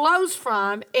it flows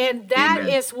from, and that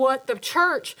is what the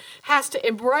church has to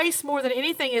embrace more than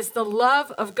anything, is the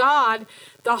love of God.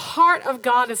 The heart of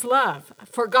God is love.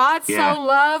 For God so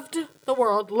loved the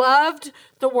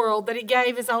world that he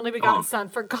gave his only begotten Son.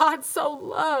 For God so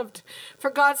loved.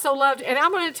 And I'm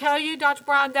going to tell you, Dr.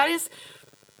 Brian, that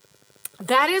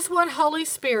is what Holy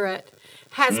Spirit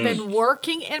has been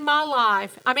working in my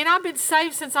life. I mean, I've been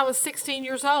saved since I was 16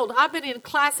 years old. I've been in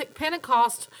classic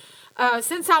Pentecost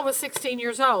since I was 16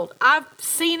 years old. I've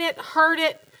seen it, heard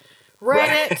it,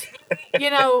 read it,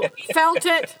 felt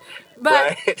it.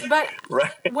 But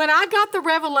when I got the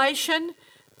revelation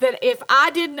that if I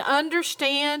didn't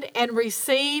understand and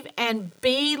receive and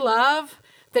be love,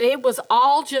 that it was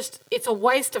all it's a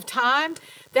waste of time,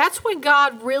 that's when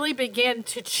God really began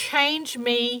to change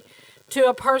me to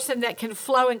a person that can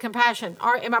flow in compassion.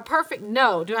 Am I perfect?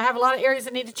 No. Do I have a lot of areas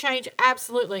that need to change?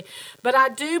 Absolutely. But I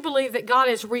do believe that God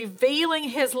is revealing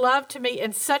his love to me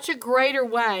in such a greater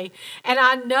way. And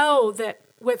I know that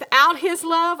without his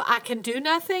love, I can do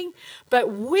nothing.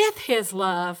 But with his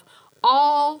love,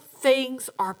 all things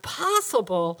are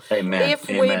possible. Amen.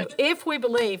 If we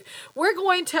believe. We're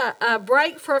going to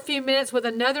break for a few minutes with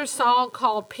another song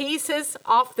called Pieces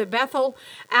off the Bethel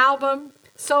album.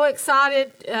 So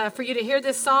excited for you to hear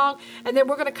this song. And then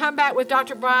we're going to come back with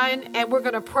Dr. Brian, and we're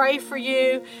going to pray for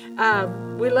you.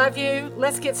 We love you.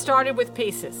 Let's get started with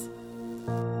Pieces.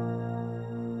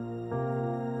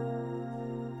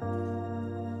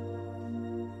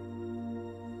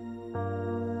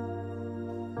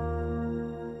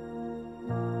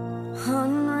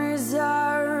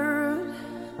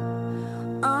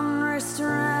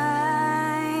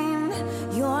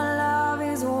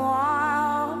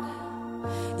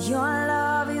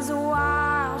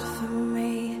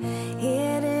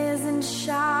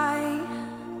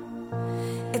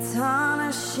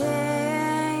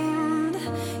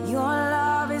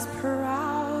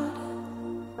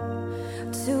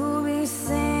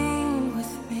 sane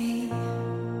with me,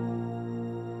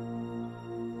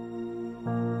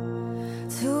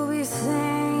 to be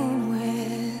sane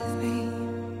with me.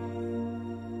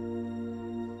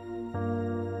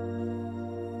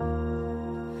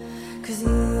 'Cause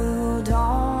you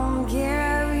don't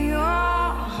give your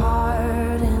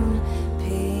heart in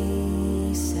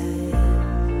pieces.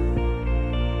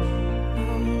 No,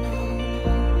 no, no.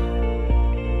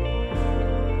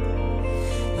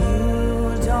 You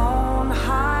don't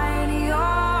hide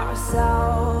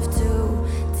yourself to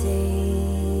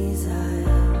tease us.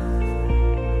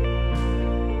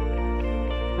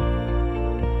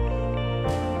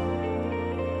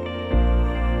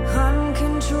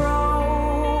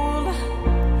 Uncontrolled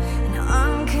and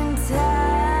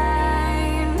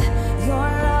uncontained, your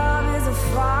love is a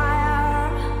fire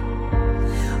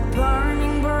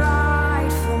burning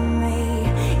bright for me.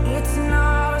 It's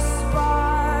not a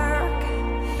spark,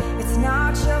 it's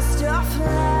not just a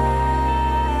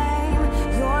flame.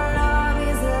 Your love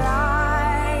is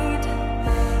light,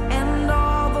 and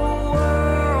all the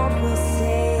world will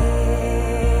see.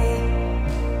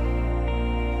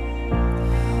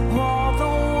 All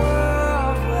the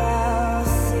world will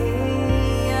see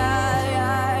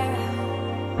that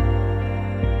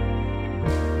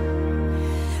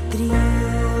you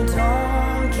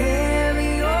don't give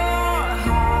your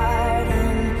heart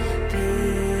in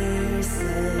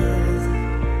pieces.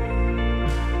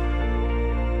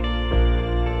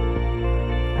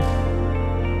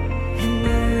 And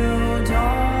you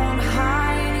don't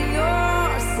hide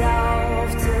yourself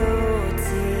to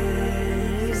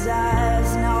tease us,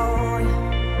 no.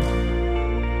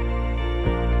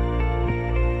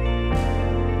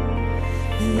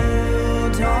 You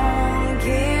don't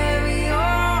give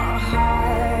your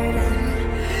heart in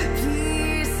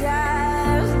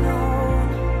pieces, no.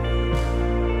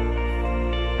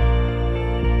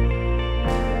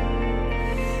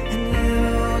 And you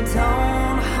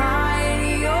don't hide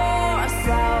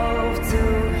yourself to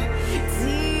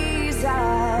tease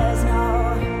us, no.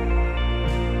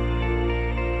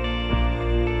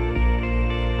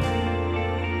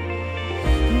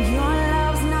 Your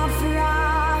love's not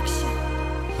fraction,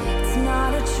 it's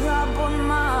not a troubled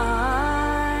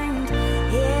mind.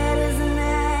 It isn't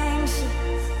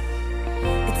anxious,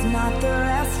 it's not the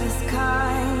restless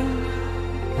kind.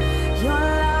 Your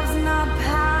love's not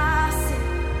passive,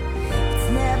 it's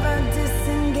never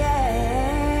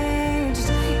disengaged.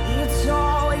 It's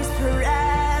always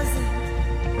present,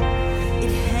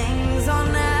 it hangs on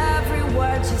every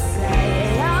word you say.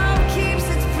 Love keeps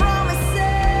its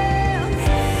promises,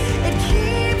 it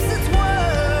keeps its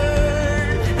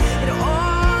word, it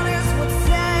honors what's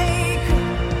sacred,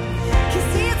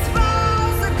 'cause its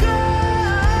vows are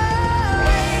good.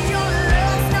 Your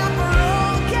love's not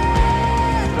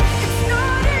broken, it's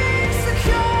not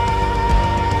insecure.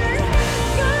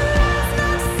 Your love's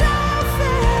not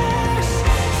selfish,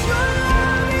 your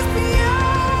love is pure.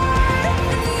 And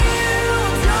you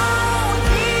don't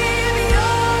give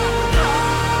your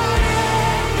heart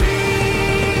in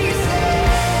pieces.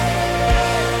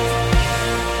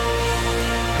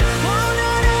 Oh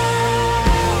no, no.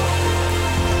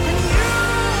 And you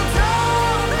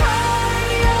don't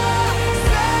hide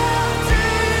yourself to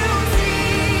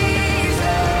tease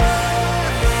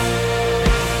us.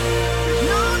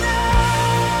 No, no.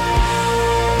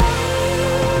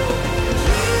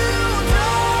 You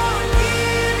don't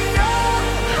give your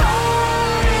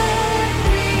heart in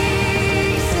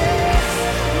pieces.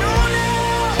 No, no.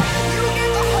 You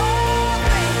give the whole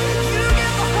thing. You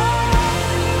give the whole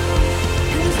thing.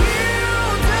 And you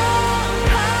don't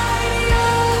hide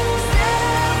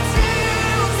yourself to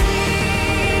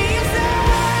tease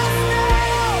us. No,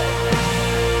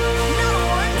 not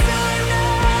one time, no.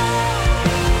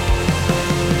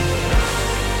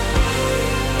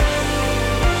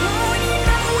 Oh, you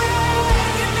never will,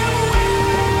 you never will.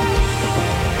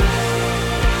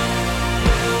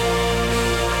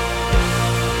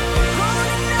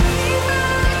 Holding nothing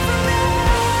back from me.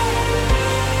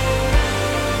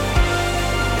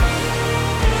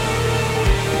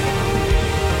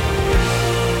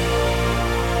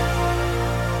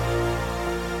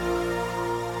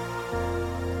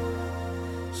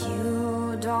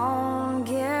 You don't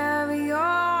give your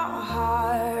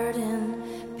heart in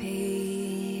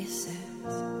pieces.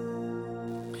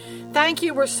 Thank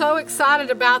you. We're so excited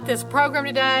about this program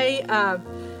today.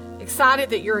 Excited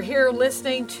that you're here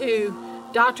listening to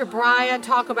Dr. Brian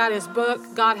talk about his book,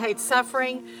 God Hates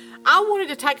Suffering. I wanted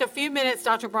to take a few minutes,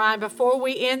 Dr. Brian, before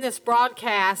we end this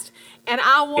broadcast, and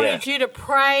I wanted Yes. you to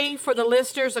pray for the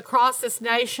listeners across this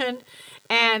nation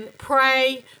and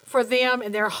pray for them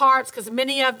in their hearts, because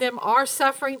many of them are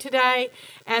suffering today,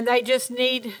 and they just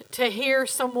need to hear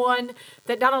someone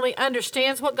that not only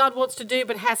understands what God wants to do,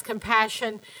 but has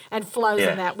compassion and flows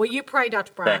Yeah. in that. Will you pray,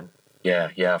 Dr. Brian?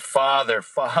 Yeah. Father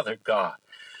God.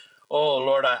 Oh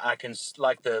Lord, I can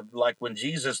like when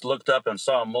Jesus looked up and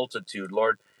saw a multitude.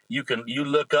 Lord, you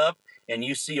look up and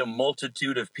you see a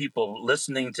multitude of people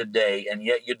listening today, and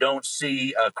yet you don't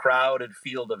see a crowded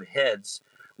field of heads.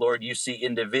 Lord, you see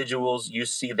individuals, you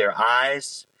see their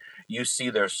eyes, you see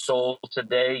their soul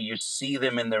today, you see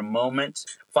them in their moment.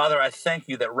 Father, I thank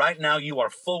you that right now you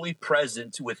are fully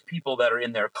present with people that are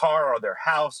in their car or their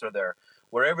house or their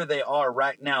wherever they are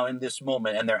right now in this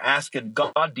moment, and they're asking,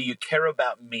 God, do you care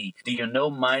about me? Do you know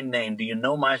my name? Do you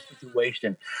know my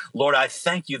situation? Lord, I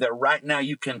thank you that right now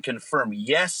you can confirm,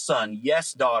 yes, son,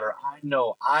 yes, daughter, I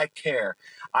know, I care.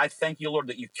 I thank you, Lord,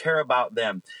 that you care about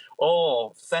them.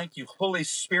 Oh, thank you, Holy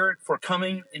Spirit, for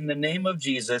coming in the name of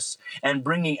Jesus and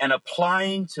bringing and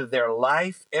applying to their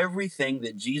life everything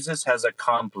that Jesus has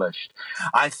accomplished.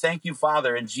 I thank you,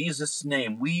 Father, in Jesus'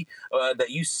 name, that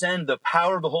you send the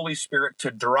power of the Holy Spirit to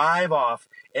drive off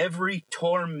every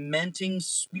tormenting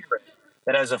spirit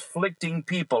that is afflicting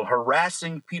people,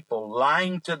 harassing people,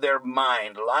 lying to their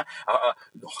mind,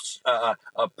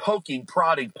 poking,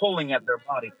 prodding, pulling at their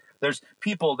body. There's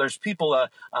people that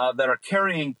are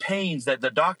carrying pains that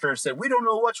the doctor said, we don't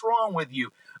know what's wrong with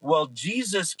you. Well,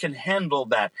 Jesus can handle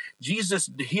that. Jesus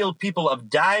healed people of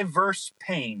diverse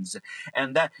pains,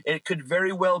 and that it could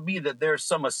very well be that there's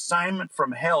some assignment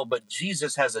from hell, but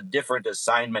Jesus has a different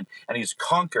assignment, and he's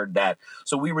conquered that.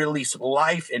 So we release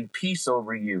life and peace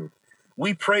over you.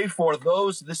 We pray for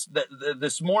those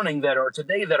this morning that are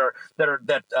today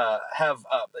that have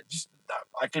just.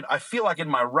 I feel like in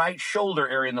my right shoulder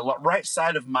area, in the right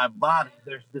side of my body,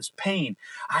 there's this pain.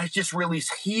 I just release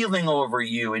healing over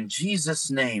you in Jesus'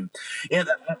 name. And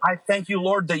I thank you,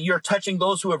 Lord, that you're touching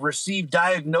those who have received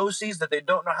diagnoses that they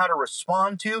don't know how to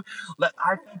respond to.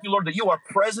 I thank you, Lord, that you are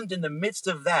present in the midst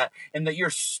of that, and that you're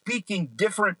speaking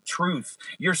different truth.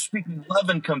 You're speaking love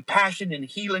and compassion and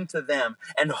healing to them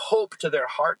and hope to their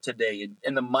heart today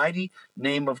in the mighty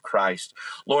name of Christ.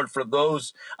 Lord, for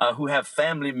those who have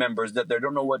family members that they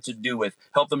don't know what to do with,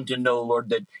 help them to know, Lord,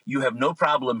 that you have no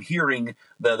problem hearing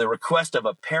the request of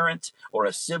a parent or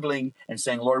a sibling and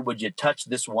saying, Lord, would you touch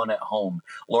this one at home?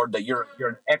 Lord, that you're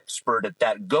an expert at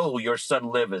that. Go, your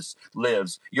son lives.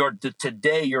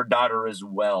 Today your daughter is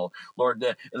well. Lord,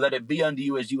 let it be unto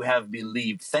you as you have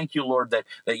believed. Thank you, Lord,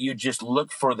 that you just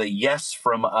look for the yes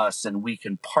from us, and we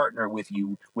can partner with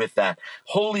you with that.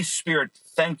 Holy Spirit,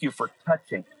 thank you for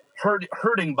touching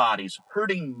hurting bodies,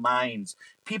 hurting minds,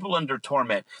 people under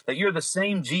torment, that you're the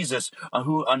same Jesus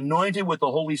who, anointed with the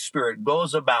Holy Spirit,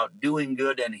 goes about doing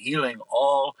good and healing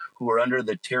all who are under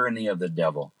the tyranny of the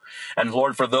devil. And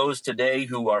Lord, for those today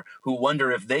who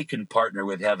wonder if they can partner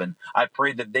with heaven, I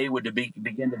pray that they would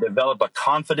begin to develop a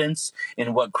confidence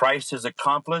in what Christ has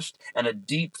accomplished, and a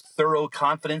deep, thorough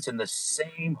confidence in the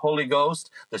same Holy Ghost,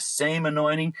 the same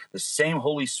anointing, the same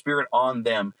Holy Spirit on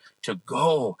them to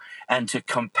go and to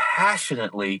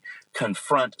compassionately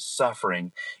confront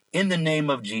suffering in the name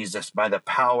of Jesus by the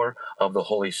power of the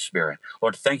Holy Spirit.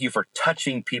 Lord, thank you for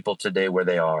touching people today where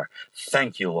they are.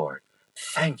 Thank you, Lord.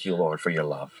 Thank you, Lord, for your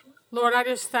love. Lord, I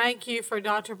just thank you for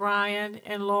Dr. Brian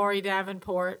and Lori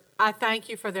Davenport. I thank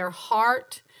you for their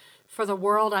heart for the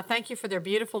world. I thank you for their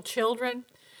beautiful children.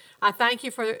 I thank you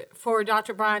for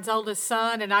Dr. Brian's oldest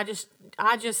son, and I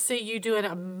just see you doing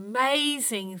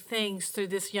amazing things through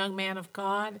this young man of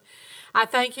God. I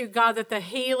thank you, God, that the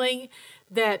healing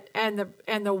and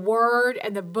the word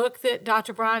and the book that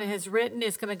Dr. Brian has written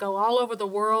is going to go all over the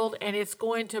world, and it's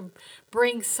going to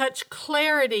bring such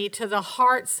clarity to the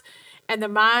hearts and the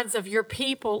minds of your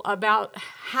people about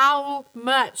how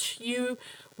much you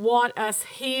want us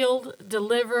healed,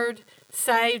 delivered,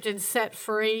 saved, and set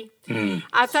free.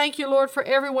 I thank you, Lord, for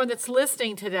everyone that's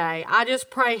listening today. I just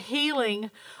pray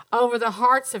healing over the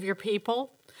hearts of your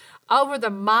people, over the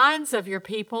minds of your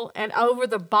people, and over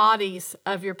the bodies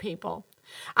of your people.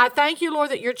 I thank you, Lord,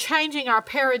 that you're changing our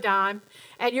paradigm,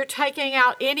 and you're taking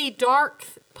out any dark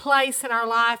place in our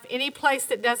life, any place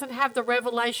that doesn't have the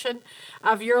revelation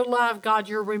of your love, God.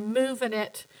 You're removing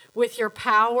it with your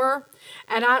power.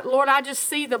 And Lord, I just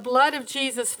see the blood of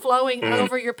Jesus flowing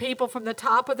over your people from the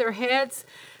top of their heads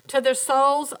to the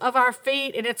soles of our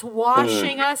feet, and it's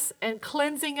washing us and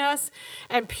cleansing us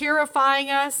and purifying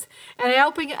us and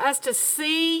helping us to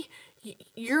see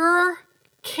your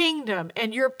kingdom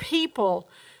and your people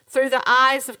through the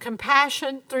eyes of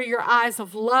compassion, through your eyes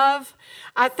of love.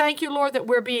 I thank you, Lord, that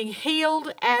we're being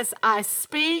healed as I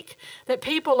speak, that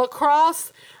people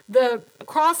across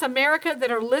across America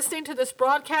that are listening to this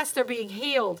broadcast, they're being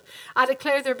healed. I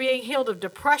declare they're being healed of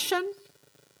depression.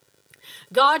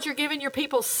 God, you're giving your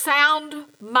people sound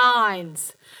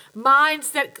minds.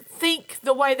 Minds that think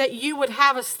the way that you would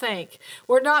have us think.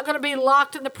 We're not going to be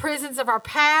locked in the prisons of our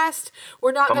past.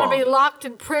 We're not going to be locked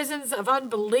in prisons of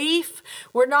unbelief.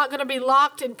 We're not going to be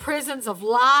locked in prisons of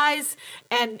lies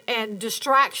and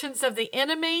distractions of the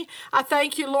enemy. I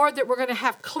thank you, Lord, that we're going to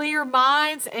have clear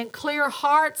minds and clear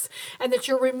hearts, and that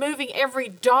you're removing every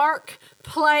dark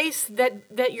place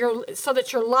so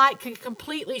that your light can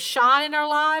completely shine in our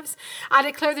lives. I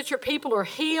declare that your people are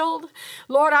healed.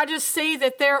 Lord, I just see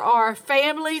that there are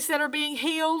families that are being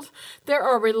healed. There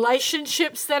are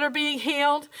relationships that are being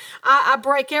healed. I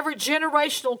break every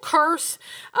generational curse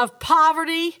of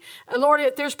poverty. Lord,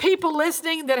 if there's people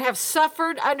listening that have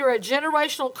suffered under a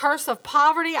generational curse of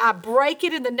poverty, I break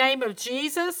it in the name of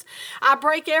Jesus. I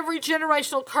break every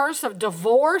generational curse of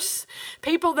divorce.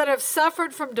 People that have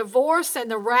suffered from divorce and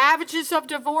the ravages of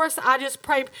divorce, I just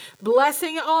pray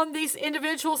blessing on these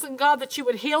individuals, and God, that you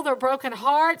would heal their broken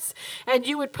hearts and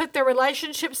you would put their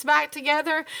relationships back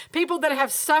together. People that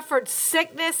have suffered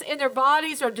sickness in their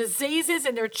bodies or diseases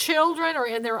in their children or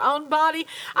in their own body,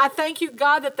 I thank you,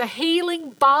 God, that the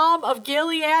healing balm of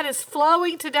Gilead is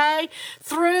flowing today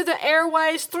through the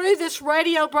airways, through this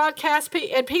radio broadcast,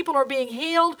 and people are being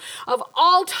healed of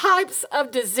all types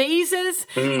of diseases,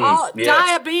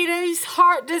 diabetes,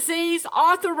 heart disease,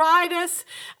 arthritis.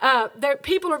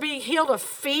 People are being healed of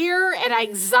fear and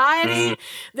anxiety,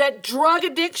 that drug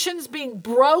addictions being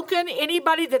broken.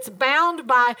 Anybody that's bound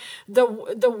by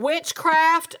the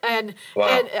witchcraft and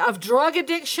of drug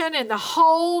addiction and the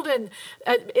hold, and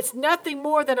it's nothing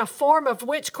more than a form of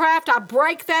witchcraft. I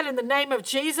break that in the name of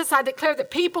Jesus. I declare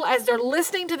that people, as they're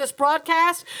listening to this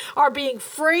broadcast, are being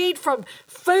freed from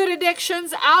food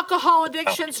addictions, alcohol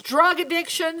addictions, drug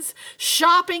addictions,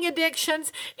 shopping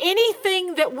addictions,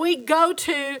 anything that we go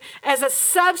to as a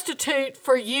substitute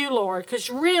for you, Lord, because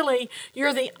really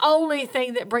you're the only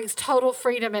thing that brings total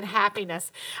freedom and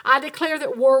happiness. I declare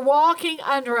that we're walking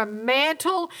under a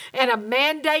mantle and a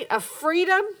mandate of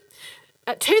freedom.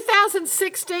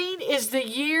 2016 is the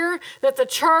year that the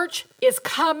church is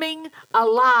coming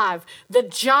alive. The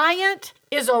giant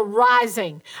is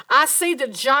arising. I see the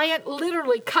giant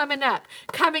literally coming up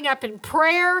in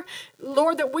prayer.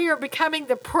 Lord, that we are becoming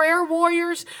the prayer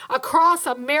warriors across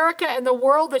America and the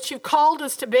world that you've called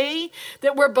us to be,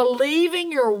 that we're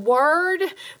believing your word,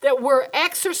 that we're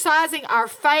exercising our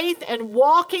faith and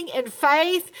walking in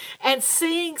faith and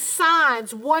seeing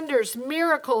signs, wonders,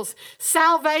 miracles,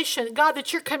 salvation. God,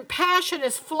 that your compassion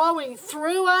is flowing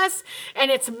through us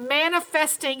and it's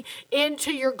manifesting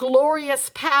into your glorious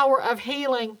power of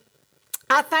healing.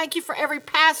 I thank you for every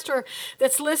pastor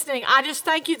that's listening. I just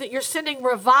thank you that you're sending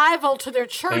revival to their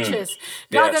churches.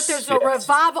 God, that there's a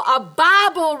revival, a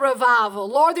Bible revival.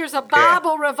 Lord, there's a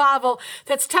Bible revival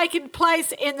that's taking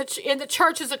place in the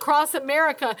churches across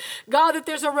America. God, that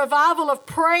there's a revival of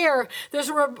prayer. There's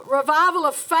a revival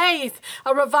of faith,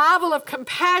 a revival of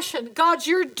compassion. God,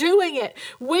 you're doing it.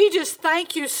 We just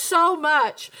thank you so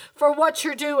much for what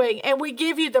you're doing. And we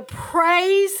give you the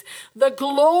praise, the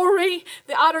glory,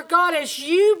 the honor. God, as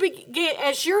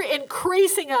you're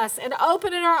increasing us and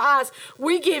opening our eyes,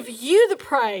 we give you the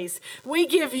praise. We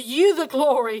give you the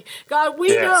glory. God, we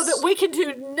know that we can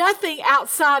do nothing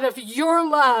outside of your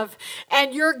love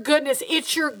and your goodness.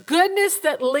 It's your goodness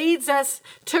that leads us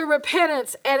to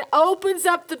repentance and opens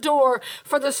up the door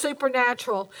for the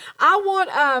supernatural. I want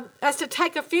us to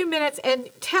take a few minutes and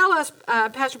tell us,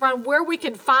 Pastor Brian, where we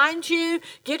can find you,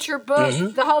 get your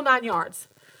book, the whole 9 yards.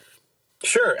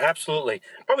 Sure, absolutely.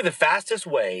 Probably the fastest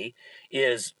way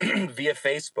is via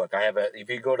Facebook. If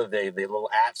you go to the little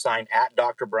 @ sign at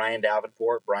Dr. Brian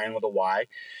Davenport, Brian with a Y,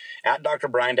 at Dr.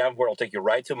 Brian Davenport, it'll take you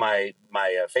right to my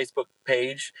Facebook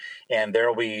page, and there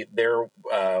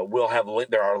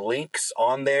are links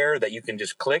on there that you can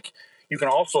just click. You can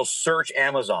also search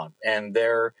Amazon, and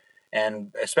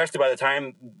especially by the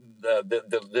time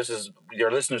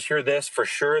your listeners hear this, for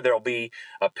sure there'll be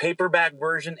a paperback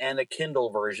version and a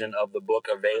Kindle version of the book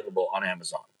available on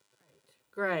Amazon.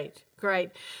 Great.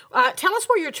 Tell us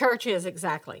where your church is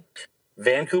exactly.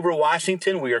 Vancouver,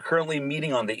 Washington. We are currently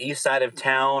meeting on the east side of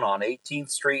town on 18th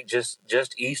Street, just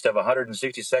east of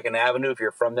 162nd Avenue. If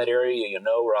you're from that area, you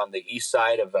know we're on the east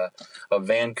side of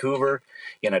Vancouver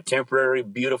in a temporary,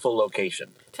 beautiful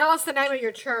location. Tell us the name of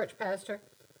your church, Pastor.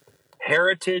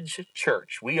 Heritage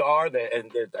Church. We are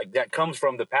that comes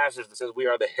from the passage that says we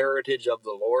are the heritage of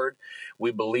the Lord.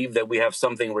 We believe that we have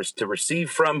something to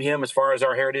receive from him as far as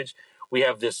our heritage. We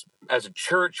have this as a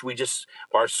church.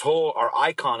 Our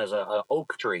icon is an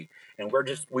oak tree, And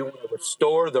we want to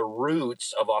restore the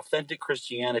roots of authentic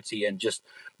Christianity and just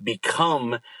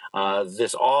become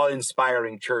this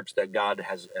awe-inspiring church that God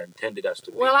has intended us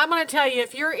to be. Well, I'm going to tell you,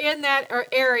 if you're in that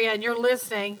area and you're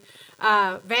listening,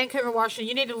 Vancouver, Washington,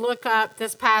 you need to look up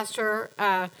this pastor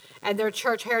and their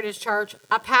church, Heritage Church,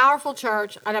 a powerful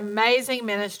church, an amazing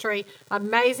ministry,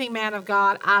 amazing man of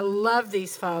God. I love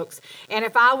these folks. And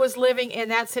if I was living in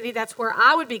that city, that's where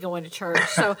I would be going to church.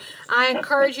 So I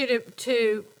encourage you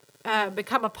to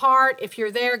become a part. If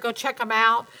you're there, go check them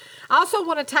out. I also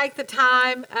want to take the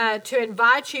time to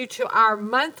invite you to our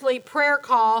monthly prayer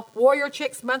call, Warrior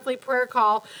Chicks monthly prayer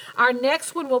call. Our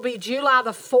next one will be July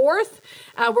the 4th.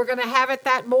 We're going to have it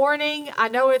that morning. I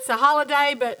know it's a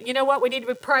holiday, but you know what? We need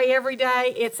to pray every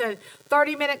day. It's a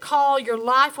 30-minute call. Your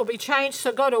life will be changed.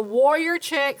 So go to Warrior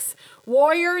Chicks,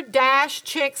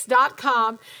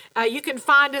 warrior-chicks.com. You can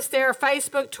find us there,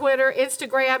 Facebook, Twitter,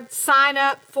 Instagram. Sign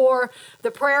up for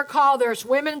the prayer call. There's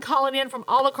women calling in from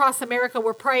all across America.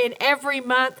 We're praying every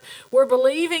month. We're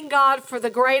believing God for the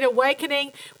great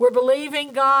awakening. We're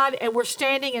believing God, and we're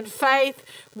standing in faith.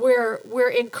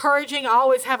 We're encouraging. I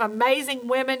always have amazing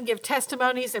women give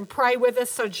testimonies and pray with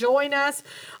us, so join us.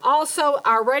 Also,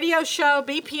 our radio show,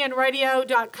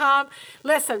 bpnradio.com.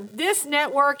 Listen, this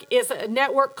network is a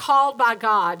network called by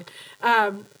God.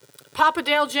 Papa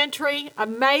Dale Gentry,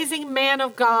 amazing man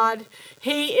of God.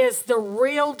 He is the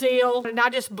real deal, and I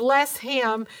just bless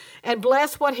him and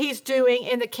bless what he's doing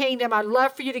in the kingdom. I'd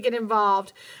love for you to get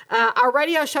involved. Our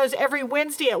radio shows every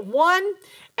Wednesday at 1,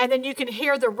 and then you can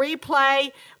hear the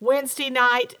replay Wednesday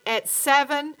night at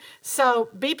 7. So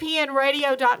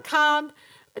bpnradio.com.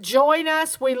 Join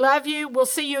us. We love you. We'll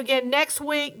see you again next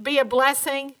week. Be a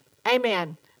blessing.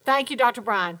 Amen. Thank you, Dr.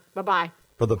 Brian. Bye-bye.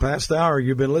 For the past hour,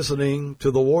 you've been listening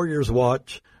to the Warriors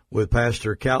Watch with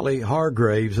Pastor Callie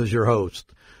Hargraves as your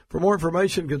host. For more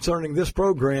information concerning this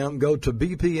program, go to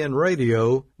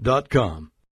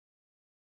bpnradio.com.